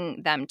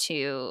causing them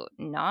to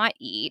not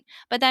eat,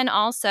 but then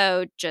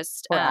also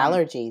just or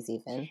allergies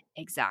even.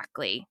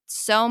 Exactly.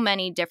 So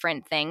many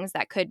different things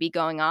that could be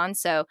going on.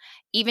 So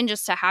even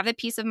just to have the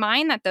peace of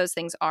mind that those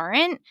things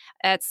aren't,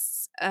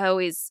 that's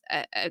always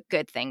a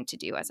good thing to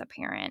do as a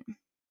parent.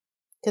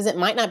 Because it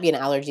might not be an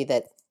allergy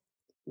that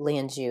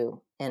lands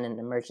you in an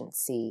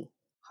emergency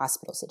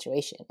hospital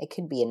situation. It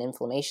could be an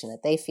inflammation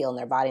that they feel in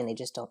their body and they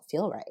just don't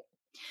feel right.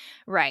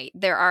 Right.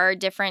 There are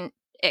different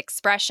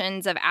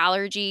expressions of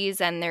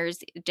allergies, and there's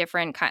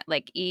different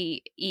like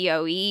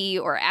EOE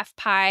or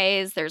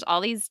FPIEs. There's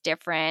all these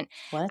different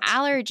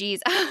allergies.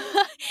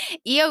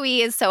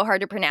 EOE is so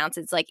hard to pronounce.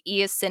 It's like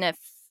eosinophilic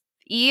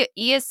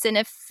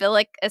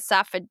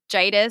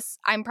esophagitis.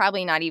 I'm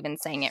probably not even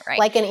saying it right.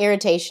 Like an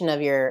irritation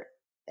of your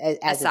as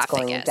esophagus. It's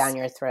going down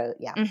your throat.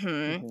 Yeah.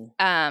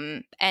 Mm-hmm.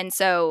 And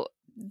so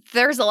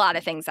there's a lot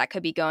of things that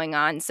could be going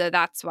on. So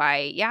that's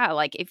why, yeah,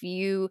 like if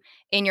you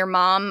in your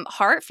mom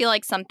heart feel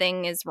like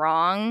something is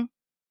wrong,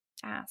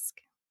 ask.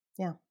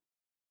 Yeah.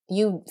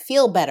 You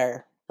feel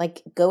better.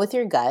 Like go with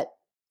your gut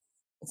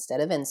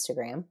instead of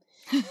Instagram.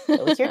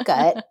 Go with your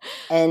gut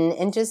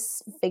and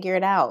just figure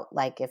it out.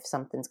 Like if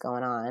something's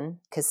going on,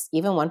 because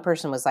even one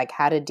person was like,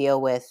 how to deal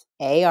with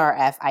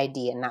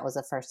ARFID. And that was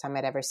the first time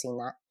I'd ever seen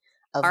that.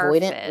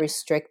 Avoidant ARFID.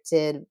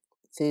 Restricted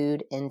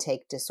Food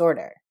Intake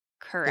Disorder.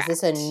 Correct.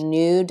 Is this a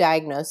new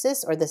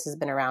diagnosis or this has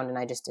been around and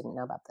I just didn't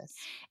know about this?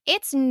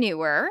 It's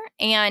newer,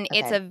 and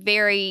it's Okay. a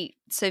very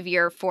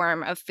severe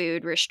form of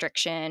food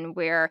restriction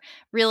where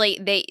really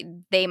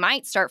they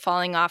might start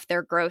falling off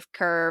their growth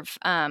curve.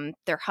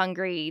 They're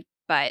hungry,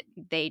 but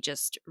they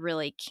just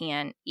really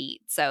can't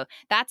eat. So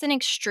that's an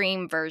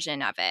extreme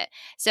version of it.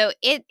 So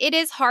it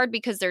is hard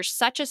because there's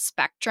such a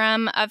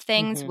spectrum of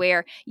things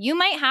where you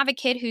might have a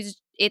kid who's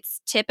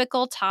it's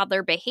typical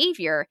toddler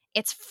behavior.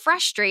 It's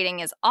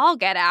frustrating as all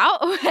get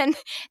out when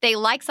they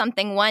like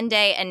something one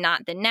day and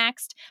not the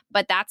next,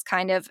 but that's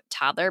kind of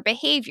toddler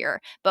behavior.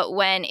 But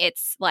when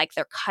it's like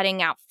they're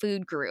cutting out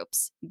food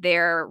groups,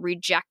 they're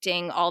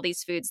rejecting all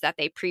these foods that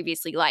they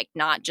previously liked,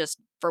 not just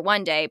for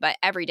one day, but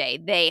every day,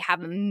 they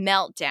have a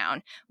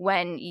meltdown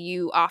when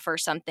you offer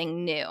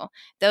something new.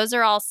 Those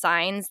are all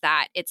signs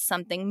that it's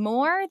something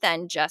more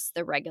than just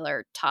the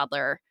regular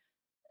toddler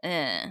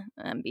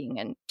being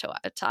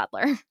a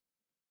toddler.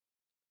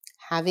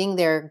 Having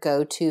their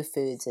go-to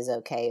foods is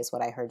okay, is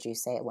what I heard you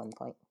say at one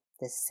point.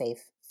 This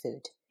safe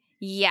food.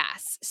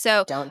 Yes.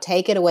 So don't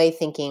take it away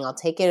thinking I'll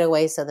take it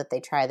away so that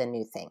they try the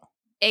new thing.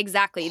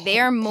 Exactly. They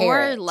are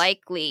more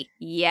likely.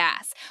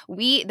 Yes.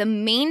 The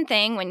main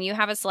thing when you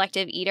have a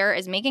selective eater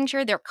is making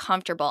sure they're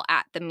comfortable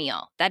at the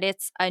meal, that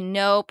it's a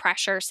no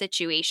pressure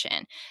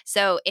situation.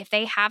 So if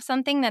they have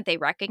something that they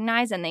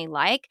recognize and they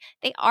like,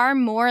 they are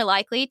more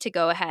likely to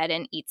go ahead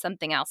and eat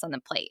something else on the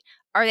plate.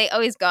 Are they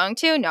always going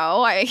to?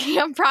 No, I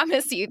can't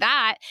promise you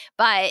that.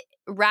 But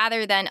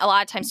rather than a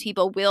lot of times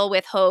people will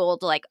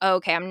withhold like,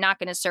 okay, I'm not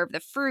going to serve the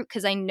fruit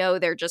because I know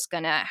they're just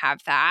going to have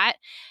that.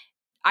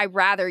 I'd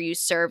rather you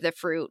serve the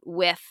fruit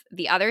with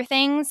the other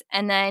things.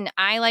 And then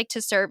I like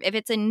to serve, if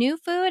it's a new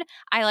food,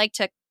 I like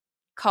to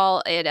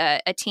call it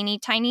a teeny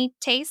tiny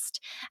taste.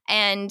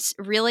 And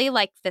really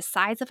like the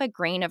size of a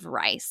grain of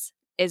rice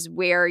is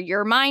where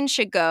your mind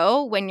should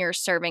go when you're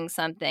serving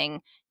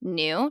something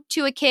new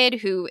to a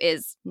kid who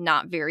is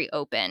not very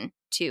open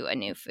to a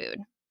new food.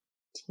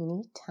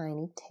 Teeny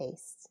tiny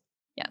taste.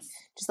 Yes.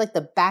 Just like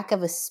the back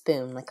of a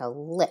spoon, like a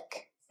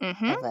lick of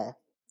a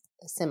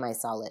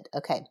semi-solid.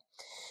 Okay.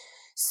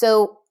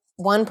 So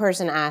one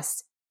person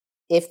asked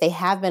if they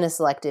have been a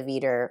selective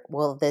eater,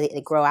 will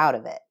they grow out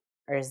of it?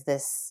 Or is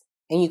this,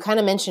 and you kind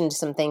of mentioned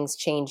some things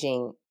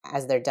changing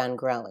as they're done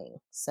growing.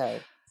 So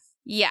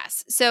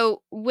yes.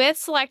 So with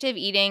selective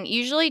eating,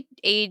 usually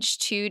age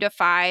 2 to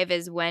 5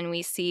 is when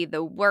we see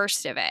the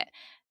worst of it.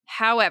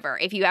 However,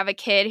 if you have a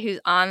kid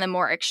who's on the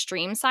more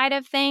extreme side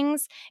of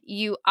things,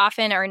 you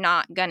often are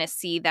not going to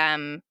see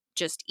them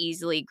just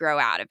easily grow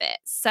out of it.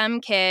 Some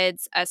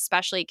kids,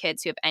 especially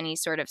kids who have any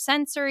sort of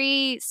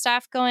sensory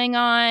stuff going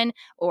on,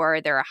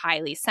 or they're a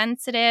highly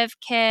sensitive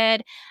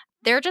kid,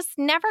 they're just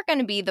never going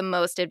to be the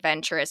most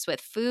adventurous with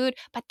food,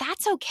 but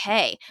that's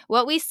okay.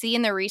 What we see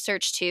in the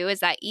research too is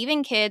that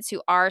even kids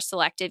who are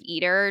selective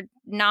eater,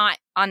 not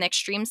on the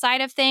extreme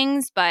side of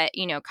things, but,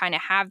 kind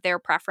of have their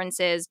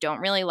preferences, don't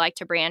really like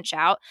to branch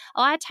out, a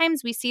lot of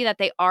times we see that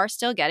they are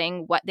still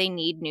getting what they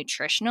need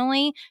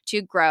nutritionally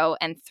to grow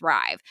and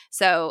thrive.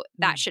 So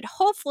that should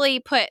hopefully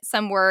put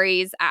some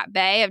worries at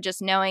bay of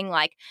just knowing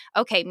like,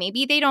 okay,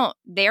 maybe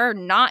they're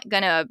not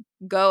going to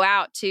go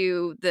out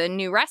to the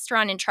new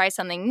restaurant and try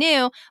something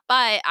new,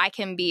 but I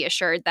can be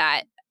assured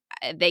that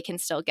they can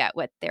still get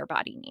what their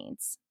body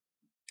needs.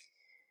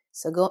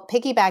 So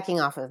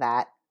piggybacking off of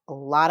that, a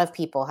lot of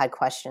people had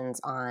questions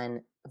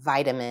on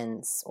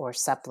vitamins or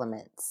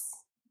supplements.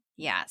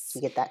 Yes.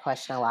 You get that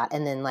question a lot.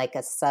 And then like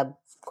a sub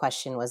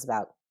question was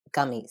about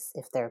gummies.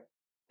 If they're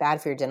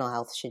bad for your dental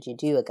health, should you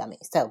do a gummy?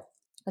 So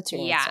what's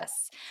your answer?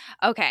 Yes.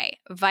 Okay.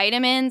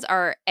 Vitamins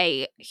are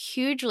a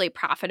hugely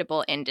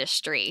profitable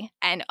industry,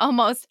 and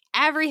almost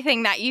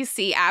everything that you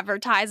see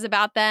advertised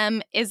about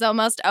them is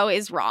almost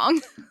always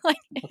wrong.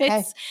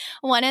 It's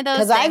one of those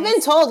things. Because I've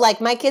been told like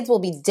my kids will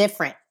be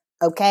different.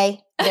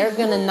 Okay. They're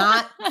going to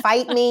not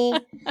fight me.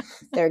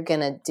 They're going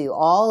to do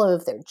all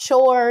of their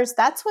chores.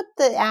 That's what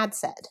the ad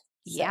said. So.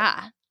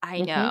 Yeah. I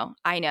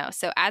know.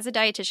 So as a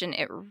dietitian,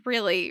 it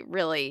really,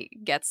 really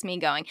gets me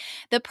going.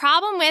 The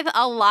problem with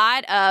a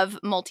lot of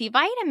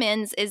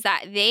multivitamins is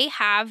that they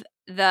have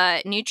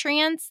the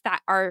nutrients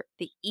that are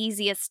the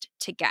easiest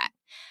to get.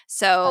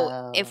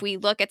 So if we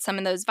look at some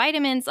of those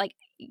vitamins, like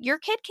your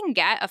kid can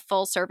get a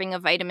full serving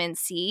of vitamin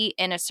C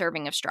in a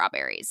serving of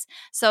strawberries.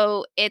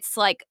 So it's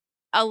like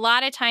a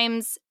lot of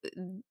times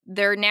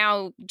they're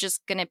now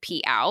just going to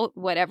pee out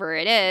whatever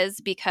it is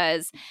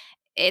because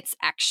it's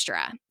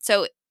extra.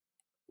 So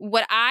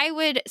what I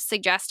would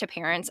suggest to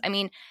parents, I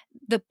mean,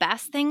 the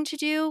best thing to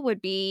do would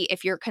be,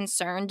 if you're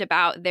concerned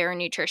about their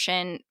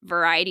nutrition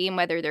variety and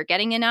whether they're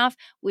getting enough,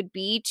 would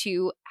be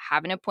to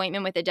have an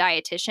appointment with a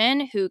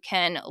dietitian who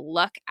can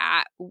look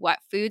at what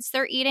foods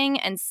they're eating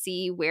and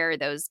see where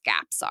those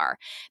gaps are.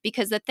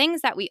 Because the things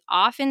that we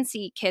often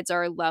see kids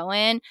are low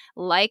in,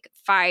 like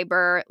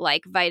fiber,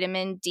 like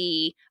vitamin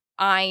D,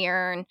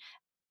 iron,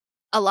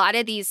 a lot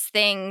of these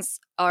things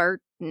are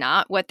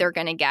not what they're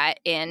going to get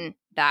in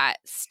that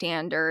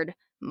standard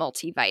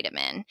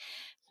multivitamin.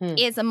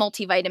 Is a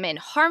multivitamin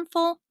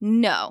harmful?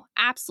 No,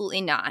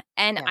 absolutely not.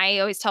 And Yeah. I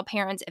always tell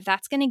parents, if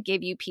that's going to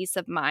give you peace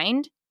of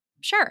mind,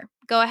 sure,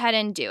 go ahead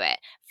and do it.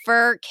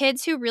 For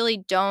kids who really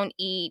don't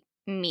eat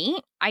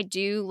meat, I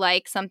do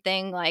like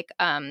something like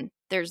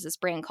there's this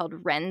brand called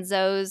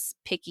Renzo's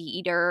Picky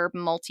Eater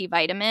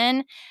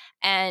Multivitamin.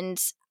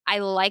 And I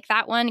like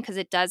that one because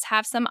it does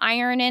have some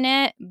iron in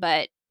it,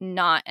 but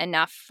not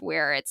enough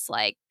where it's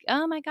like,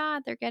 oh my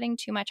God, they're getting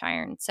too much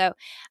iron. So,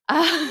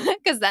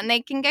 because then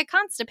they can get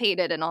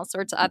constipated and all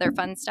sorts of other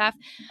fun stuff.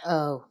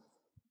 Oh.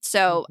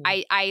 So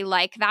I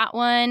like that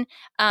one.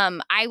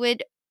 I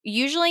would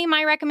usually,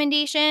 my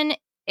recommendation,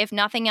 if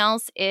nothing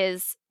else,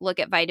 is look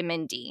at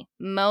vitamin D.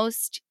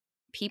 Most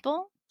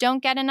people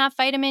don't get enough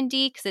vitamin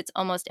D because it's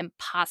almost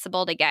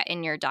impossible to get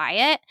in your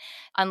diet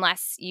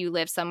unless you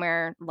live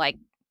somewhere like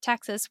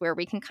Texas, where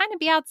we can kind of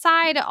be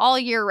outside all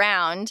year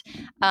round.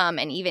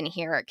 And even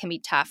here, it can be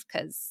tough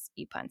because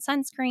you put on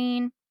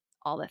sunscreen,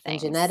 all the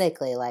things. And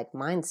genetically, like,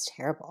 mine's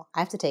terrible. I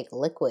have to take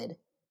liquid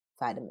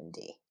vitamin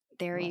D.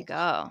 There you go.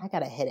 I got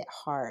to hit it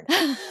hard.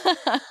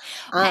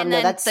 And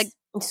then that's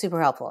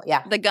super helpful.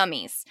 Yeah. The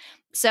gummies.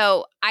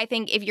 So I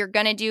think if you're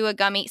going to do a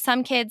gummy,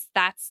 some kids,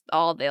 that's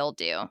all they'll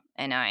do.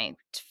 And I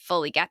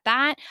fully get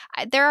that.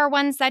 There are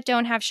ones that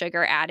don't have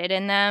sugar added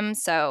in them.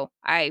 So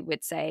I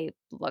would say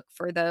look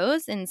for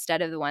those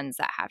instead of the ones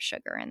that have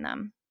sugar in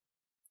them.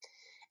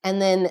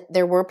 And then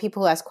there were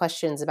people who asked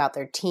questions about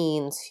their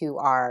teens who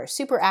are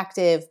super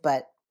active,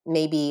 but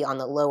maybe on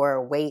the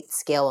lower weight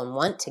scale and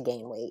want to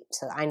gain weight.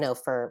 So I know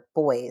for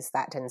boys,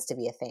 that tends to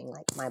be a thing.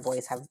 Like, my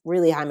boys have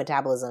really high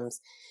metabolisms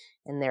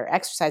and they're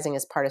exercising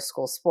as part of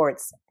school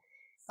sports.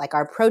 Like,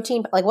 our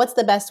protein, like, what's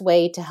the best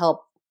way to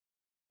help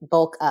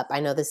bulk up? I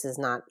know this is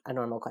not a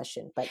normal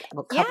question, but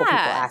a couple people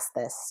asked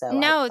this. So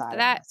no, I thought I'd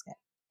ask it.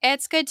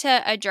 It's good to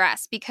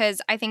address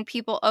because I think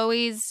people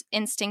always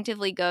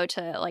instinctively go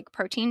to like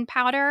protein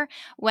powder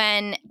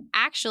when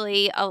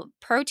actually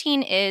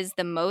protein is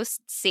the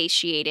most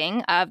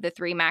satiating of the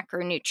 3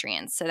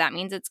 macronutrients. So that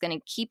means it's going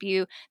to keep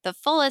you the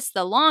fullest,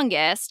 the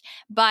longest,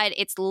 but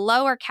it's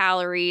lower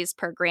calories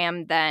per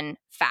gram than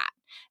fat.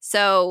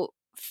 So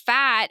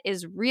fat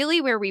is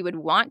really where we would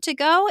want to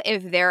go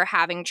if they're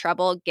having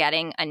trouble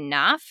getting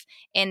enough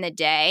in the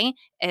day,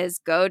 is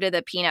go to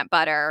the peanut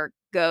butter,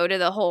 go to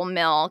the whole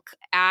milk,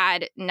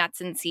 add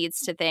nuts and seeds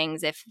to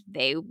things if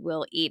they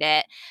will eat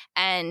it.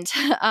 And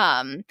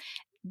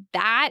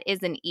that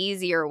is an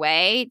easier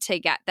way to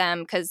get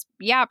them because,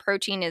 yeah,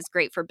 protein is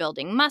great for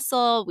building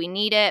muscle. We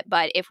need it.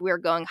 But if we're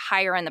going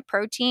higher on the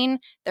protein,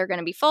 they're going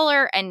to be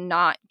fuller and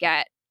not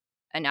get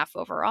enough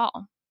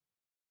overall.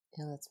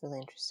 Yeah, that's really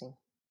interesting.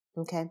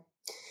 Okay.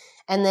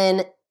 And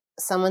then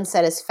someone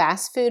said, is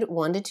fast food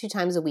 1 to 2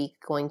 times a week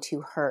going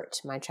to hurt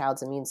my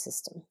child's immune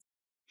system?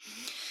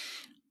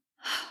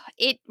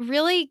 It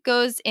really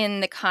goes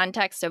in the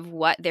context of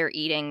what they're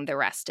eating the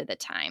rest of the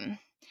time.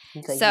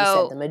 Because you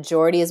said the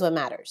majority is what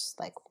matters.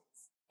 Like,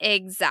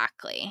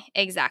 exactly.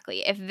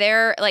 If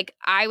they're like,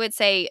 I would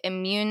say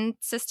immune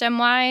system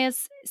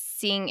wise,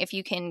 seeing if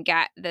you can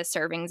get the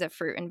servings of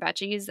fruit and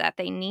veggies that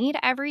they need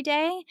every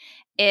day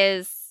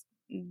is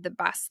the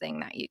best thing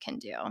that you can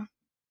do.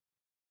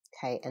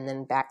 Okay. And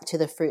then back to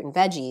the fruit and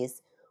veggies.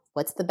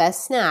 What's the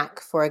best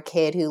snack for a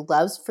kid who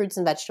loves fruits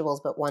and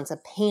vegetables but wants a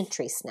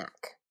pantry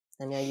snack?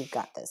 I know you've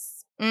got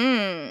this.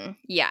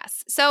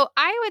 Yes. So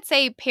I would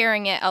say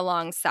pairing it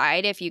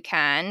alongside if you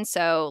can.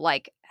 So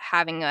like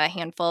having a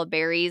handful of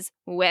berries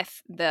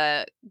with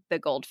the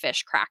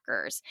goldfish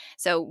crackers.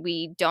 So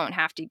we don't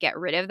have to get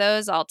rid of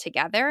those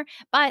altogether.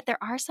 But there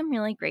are some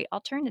really great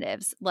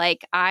alternatives.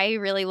 Like I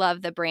really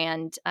love the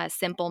brand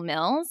Simple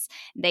Mills.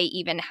 They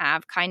even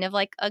have kind of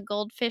like a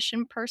goldfish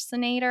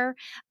impersonator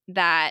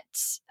that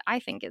I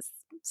think is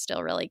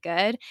still really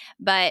good,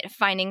 but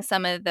finding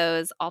some of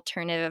those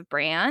alternative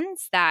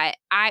brands that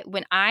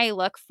when I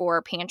look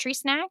for pantry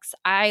snacks,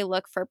 I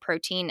look for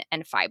protein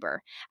and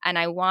fiber. And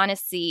I want to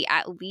see,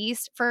 at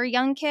least for a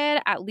young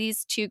kid, at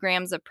least 2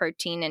 grams of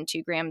protein and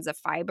 2 grams of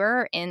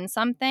fiber in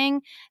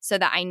something so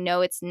that I know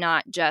it's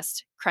not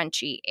just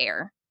crunchy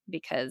air,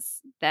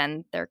 because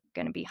then they're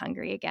going to be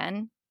hungry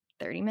again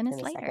 30 minutes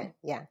later. Second.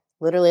 Yeah.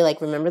 Literally, like,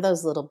 remember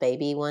those little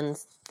baby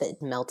ones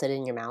that melted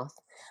in your mouth?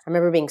 I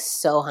remember being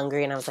so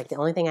hungry, and I was like, the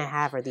only thing I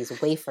have are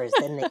these wafers.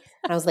 And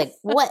I was like,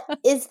 what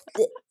is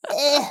this?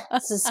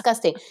 It's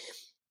disgusting.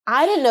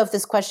 I didn't know if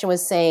this question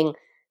was saying,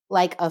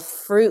 like, a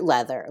fruit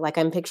leather. Like,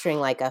 I'm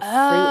picturing, like, a fruit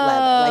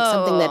leather. Like,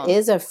 something that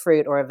is a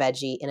fruit or a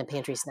veggie in a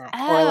pantry snack.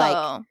 Or,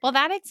 like, well,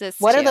 that exists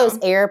what too. are those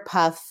air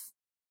puff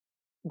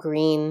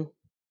green.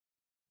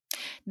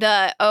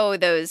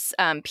 Those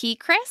pea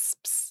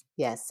crisps.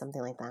 Yes,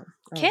 something like that.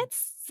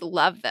 Kids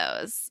love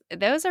those.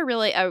 Those are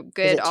really a Is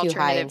good it too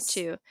high in alternative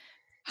to,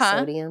 huh?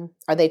 sodium?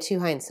 Are they too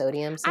high in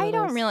sodium? Some I of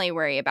don't those? really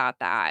worry about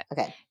that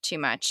Okay. too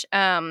much.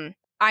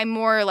 I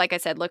more, like I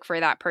said, look for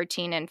that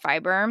protein and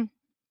fiber.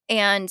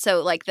 And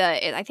so like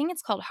I think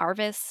it's called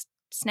Harvest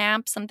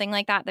Snaps, something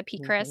like that, the pea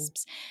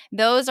crisps.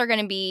 Those are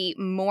going to be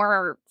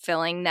more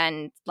filling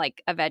than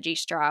like a veggie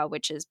straw,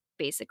 which is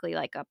basically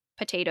like a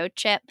potato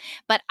chip.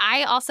 But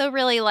I also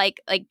really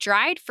like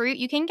dried fruit.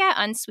 You can get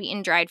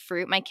unsweetened dried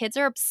fruit. My kids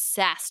are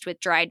obsessed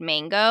with dried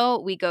mango.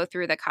 We go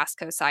through the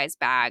Costco size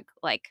bag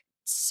like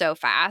so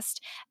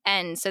fast.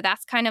 And so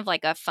that's kind of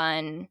like a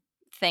fun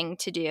thing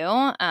to do.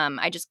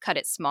 I just cut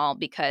it small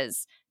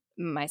because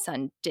my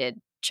son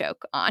did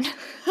choke on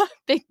a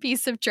big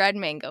piece of dried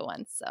mango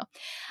once. So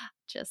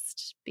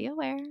just be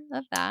aware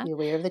of that. Be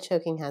aware of the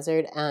choking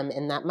hazard.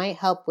 And that might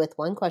help with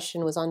one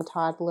question was on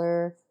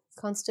toddler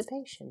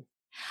constipation.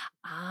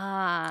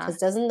 Because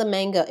doesn't the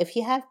mango, if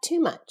you have too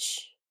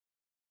much,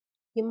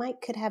 you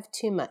could have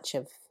too much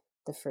of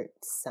the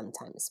fruits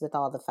sometimes with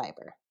all the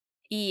fiber.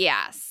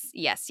 Yes.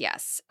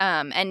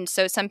 And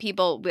so some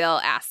people will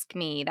ask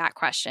me that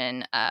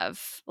question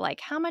of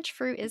like, how much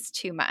fruit is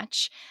too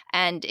much?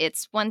 And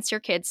it's once your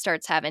kid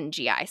starts having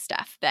GI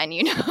stuff, then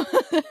you know,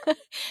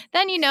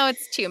 then you know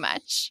it's too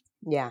much.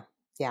 Yeah.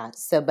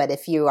 So, but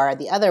if you are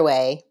the other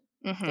way,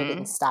 they're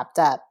getting stopped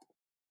up,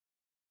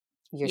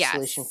 your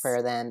solution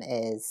for them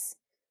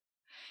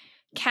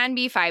can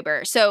be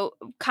fiber. So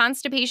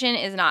constipation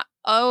is not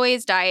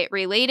always diet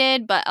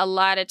related, but a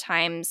lot of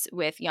times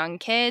with young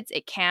kids,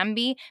 it can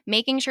be.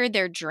 Making sure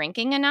they're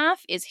drinking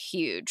enough is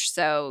huge.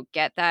 So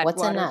get that What's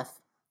water enough?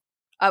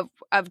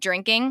 Of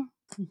drinking.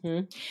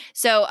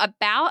 So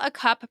about a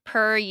cup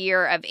per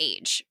year of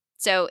age.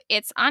 So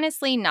it's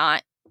honestly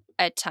not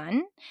a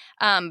ton,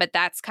 but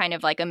that's kind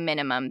of like a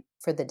minimum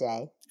for the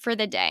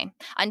day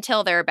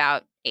until they're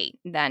about 8.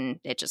 Then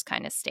it just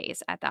kind of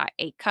stays at that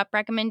 8-cup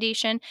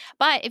recommendation.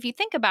 But if you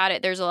think about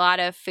it, there's a lot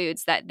of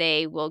foods that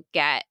they will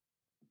get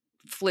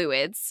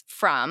fluids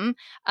from,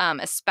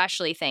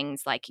 especially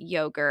things like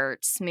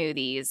yogurt,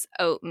 smoothies,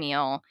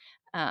 oatmeal.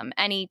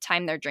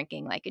 Anytime they're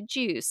drinking like a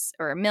juice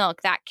or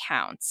milk, that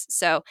counts.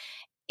 So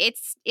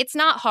it's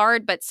not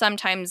hard, but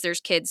sometimes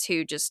there's kids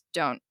who just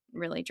don't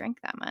really drink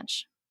that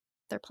much.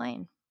 They're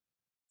plain.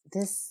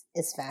 This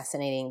is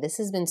fascinating. This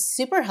has been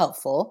super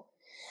helpful.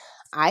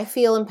 I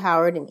feel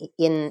empowered,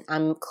 and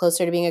I'm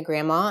closer to being a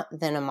grandma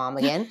than a mom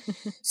again.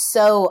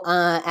 So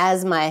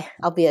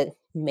I'll be an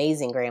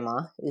amazing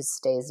grandma who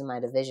stays in my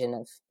division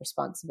of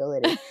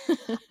responsibility.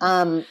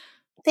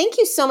 Thank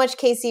you so much,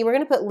 Kacie. We're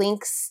going to put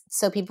links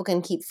so people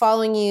can keep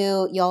following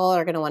you. Y'all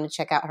are going to want to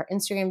check out her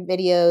Instagram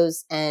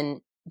videos.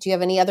 And do you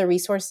have any other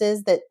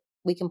resources that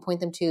we can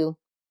point them to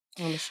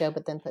on the show,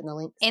 but then put in the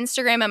links?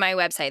 Instagram and my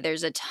website.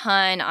 There's a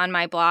ton on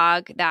my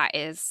blog that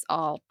is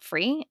all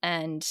free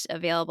and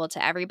available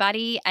to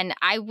everybody. And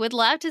I would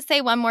love to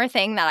say one more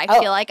thing that I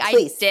feel like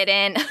please. I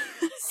didn't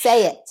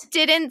say it.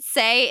 Didn't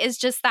say is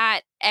just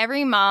that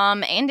every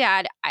mom and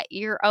dad,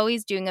 you're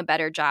always doing a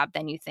better job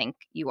than you think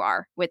you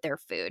are with their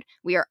food.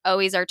 We are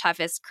always our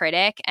toughest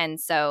critic. And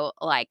so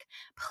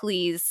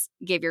please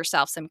give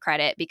yourself some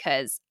credit,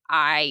 because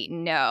I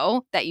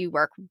know that you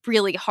work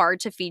really hard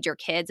to feed your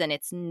kids, and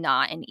it's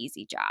not an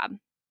easy job.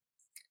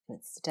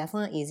 It's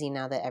definitely easy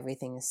now that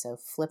everything is so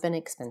flippin'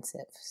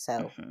 expensive.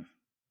 So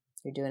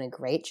you're doing a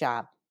great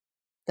job.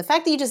 The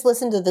fact that you just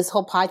listened to this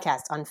whole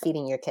podcast on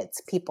feeding your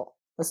kids, people,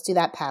 let's do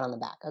that pat on the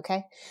back,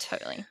 okay?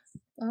 Totally.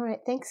 All right.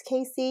 Thanks,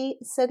 Kacie.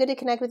 So good to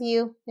connect with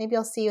you. Maybe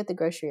I'll see you at the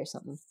grocery or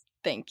something.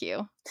 Thank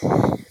you.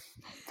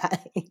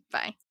 Bye.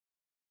 Bye.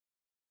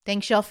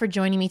 Thanks, y'all, for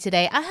joining me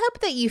today. I hope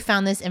that you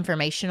found this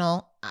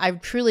informational. I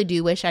truly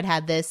do wish I'd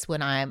had this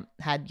when I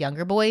had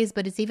younger boys,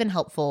 but it's even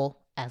helpful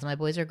as my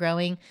boys are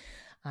growing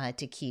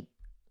to keep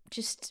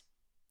just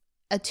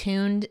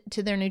attuned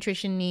to their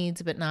nutrition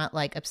needs, but not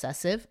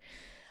obsessive.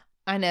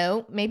 I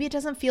know maybe it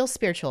doesn't feel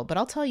spiritual, but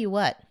I'll tell you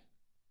what,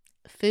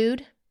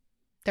 food,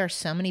 there are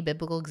so many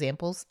biblical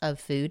examples of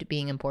food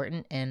being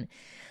important, and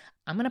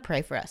I'm going to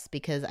pray for us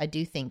because I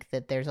do think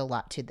that there's a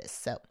lot to this.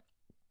 So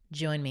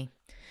join me.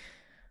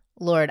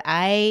 Lord,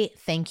 I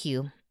thank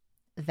you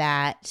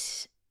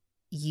that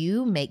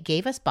you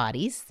gave us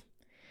bodies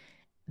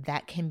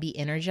that can be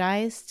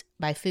energized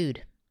by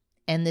food.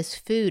 And this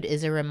food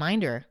is a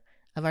reminder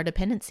of our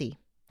dependency,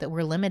 that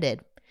we're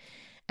limited.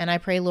 And I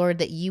pray, Lord,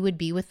 that you would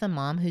be with the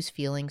mom who's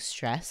feeling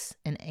stress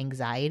and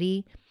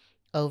anxiety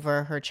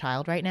over her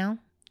child right now,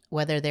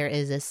 whether there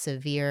is a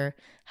severe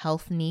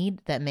health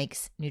need that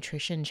makes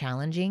nutrition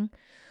challenging,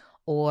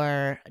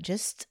 or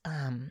just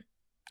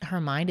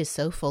her mind is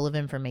so full of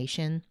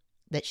information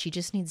that she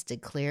just needs to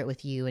clear it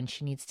with you, and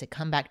she needs to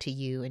come back to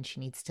you, and she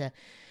needs to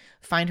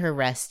find her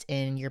rest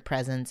in your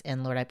presence.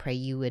 And Lord, I pray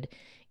you would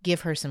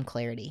give her some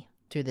clarity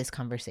through this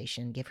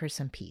conversation, give her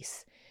some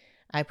peace.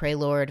 I pray,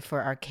 Lord,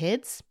 for our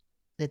kids,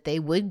 that they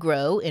would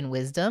grow in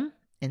wisdom,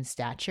 in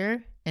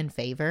stature, and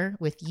favor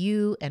with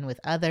you and with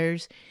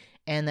others,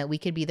 and that we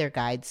could be their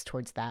guides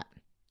towards that.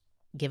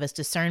 Give us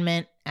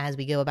discernment as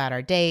we go about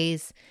our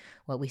days,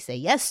 what we say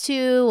yes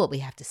to, what we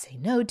have to say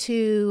no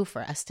to,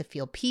 for us to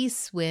feel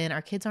peace when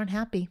our kids aren't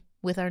happy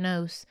with our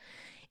no's.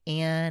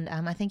 And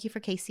I thank you for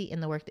Kacie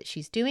and the work that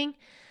she's doing.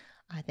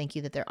 I thank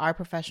you that there are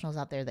professionals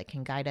out there that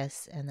can guide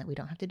us and that we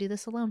don't have to do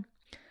this alone.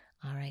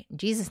 All right. In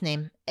Jesus'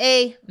 name,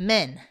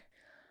 amen.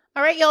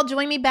 All right, y'all,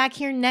 join me back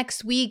here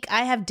next week.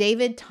 I have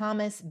David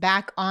Thomas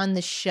back on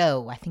the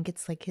show. I think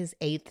it's like his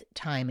 8th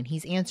time, and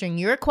he's answering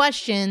your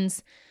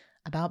questions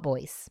about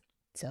boys.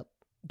 So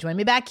join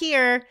me back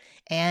here.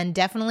 And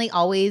definitely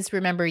always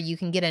remember, you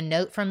can get a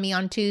note from me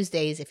on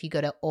Tuesdays if you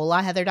go to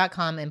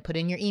olaheather.com and put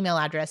in your email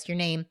address, your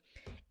name,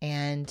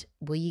 and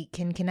we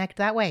can connect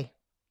that way.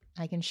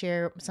 I can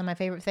share some of my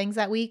favorite things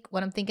that week,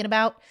 what I'm thinking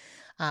about.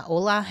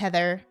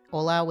 Olaheather,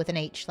 Ola with an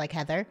H like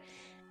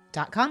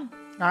Heather.com.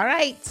 All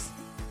right.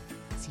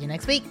 See you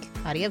next week.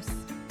 Adios.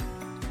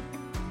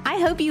 I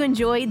hope you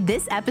enjoyed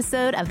this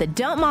episode of the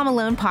Don't Mom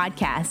Alone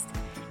podcast.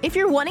 If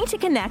you're wanting to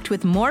connect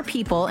with more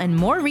people and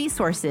more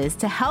resources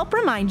to help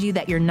remind you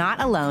that you're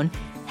not alone,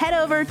 head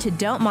over to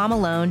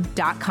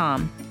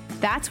don'tmomalone.com.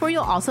 That's where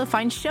you'll also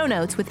find show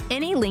notes with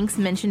any links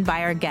mentioned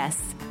by our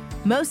guests.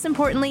 Most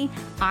importantly,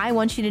 I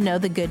want you to know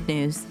the good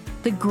news,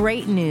 the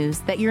great news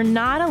that you're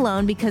not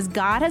alone because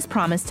God has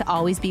promised to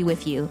always be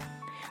with you.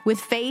 With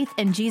faith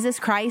in Jesus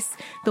Christ,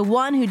 the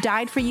one who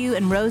died for you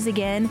and rose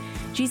again,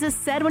 Jesus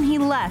said when he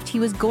left, he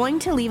was going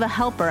to leave a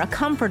helper, a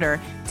comforter,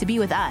 to be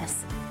with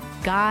us.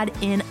 God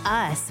in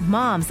us.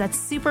 Moms, that's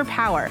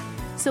superpower.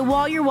 So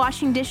while you're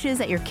washing dishes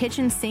at your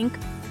kitchen sink,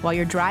 while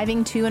you're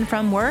driving to and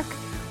from work,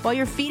 while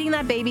you're feeding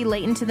that baby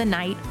late into the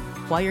night,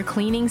 while you're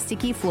cleaning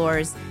sticky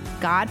floors,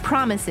 God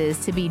promises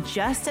to be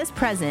just as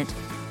present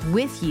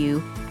with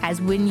you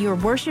as when you're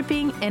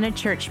worshiping in a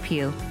church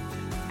pew.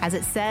 As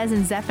it says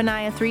in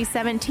Zephaniah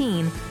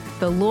 3:17,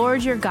 the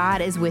Lord your God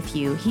is with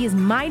you. He is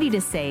mighty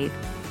to save.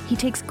 He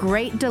takes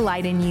great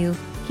delight in you.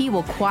 He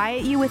will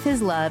quiet you with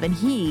his love, and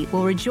he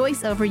will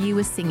rejoice over you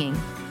with singing.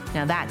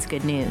 Now that's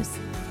good news.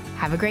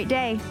 Have a great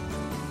day.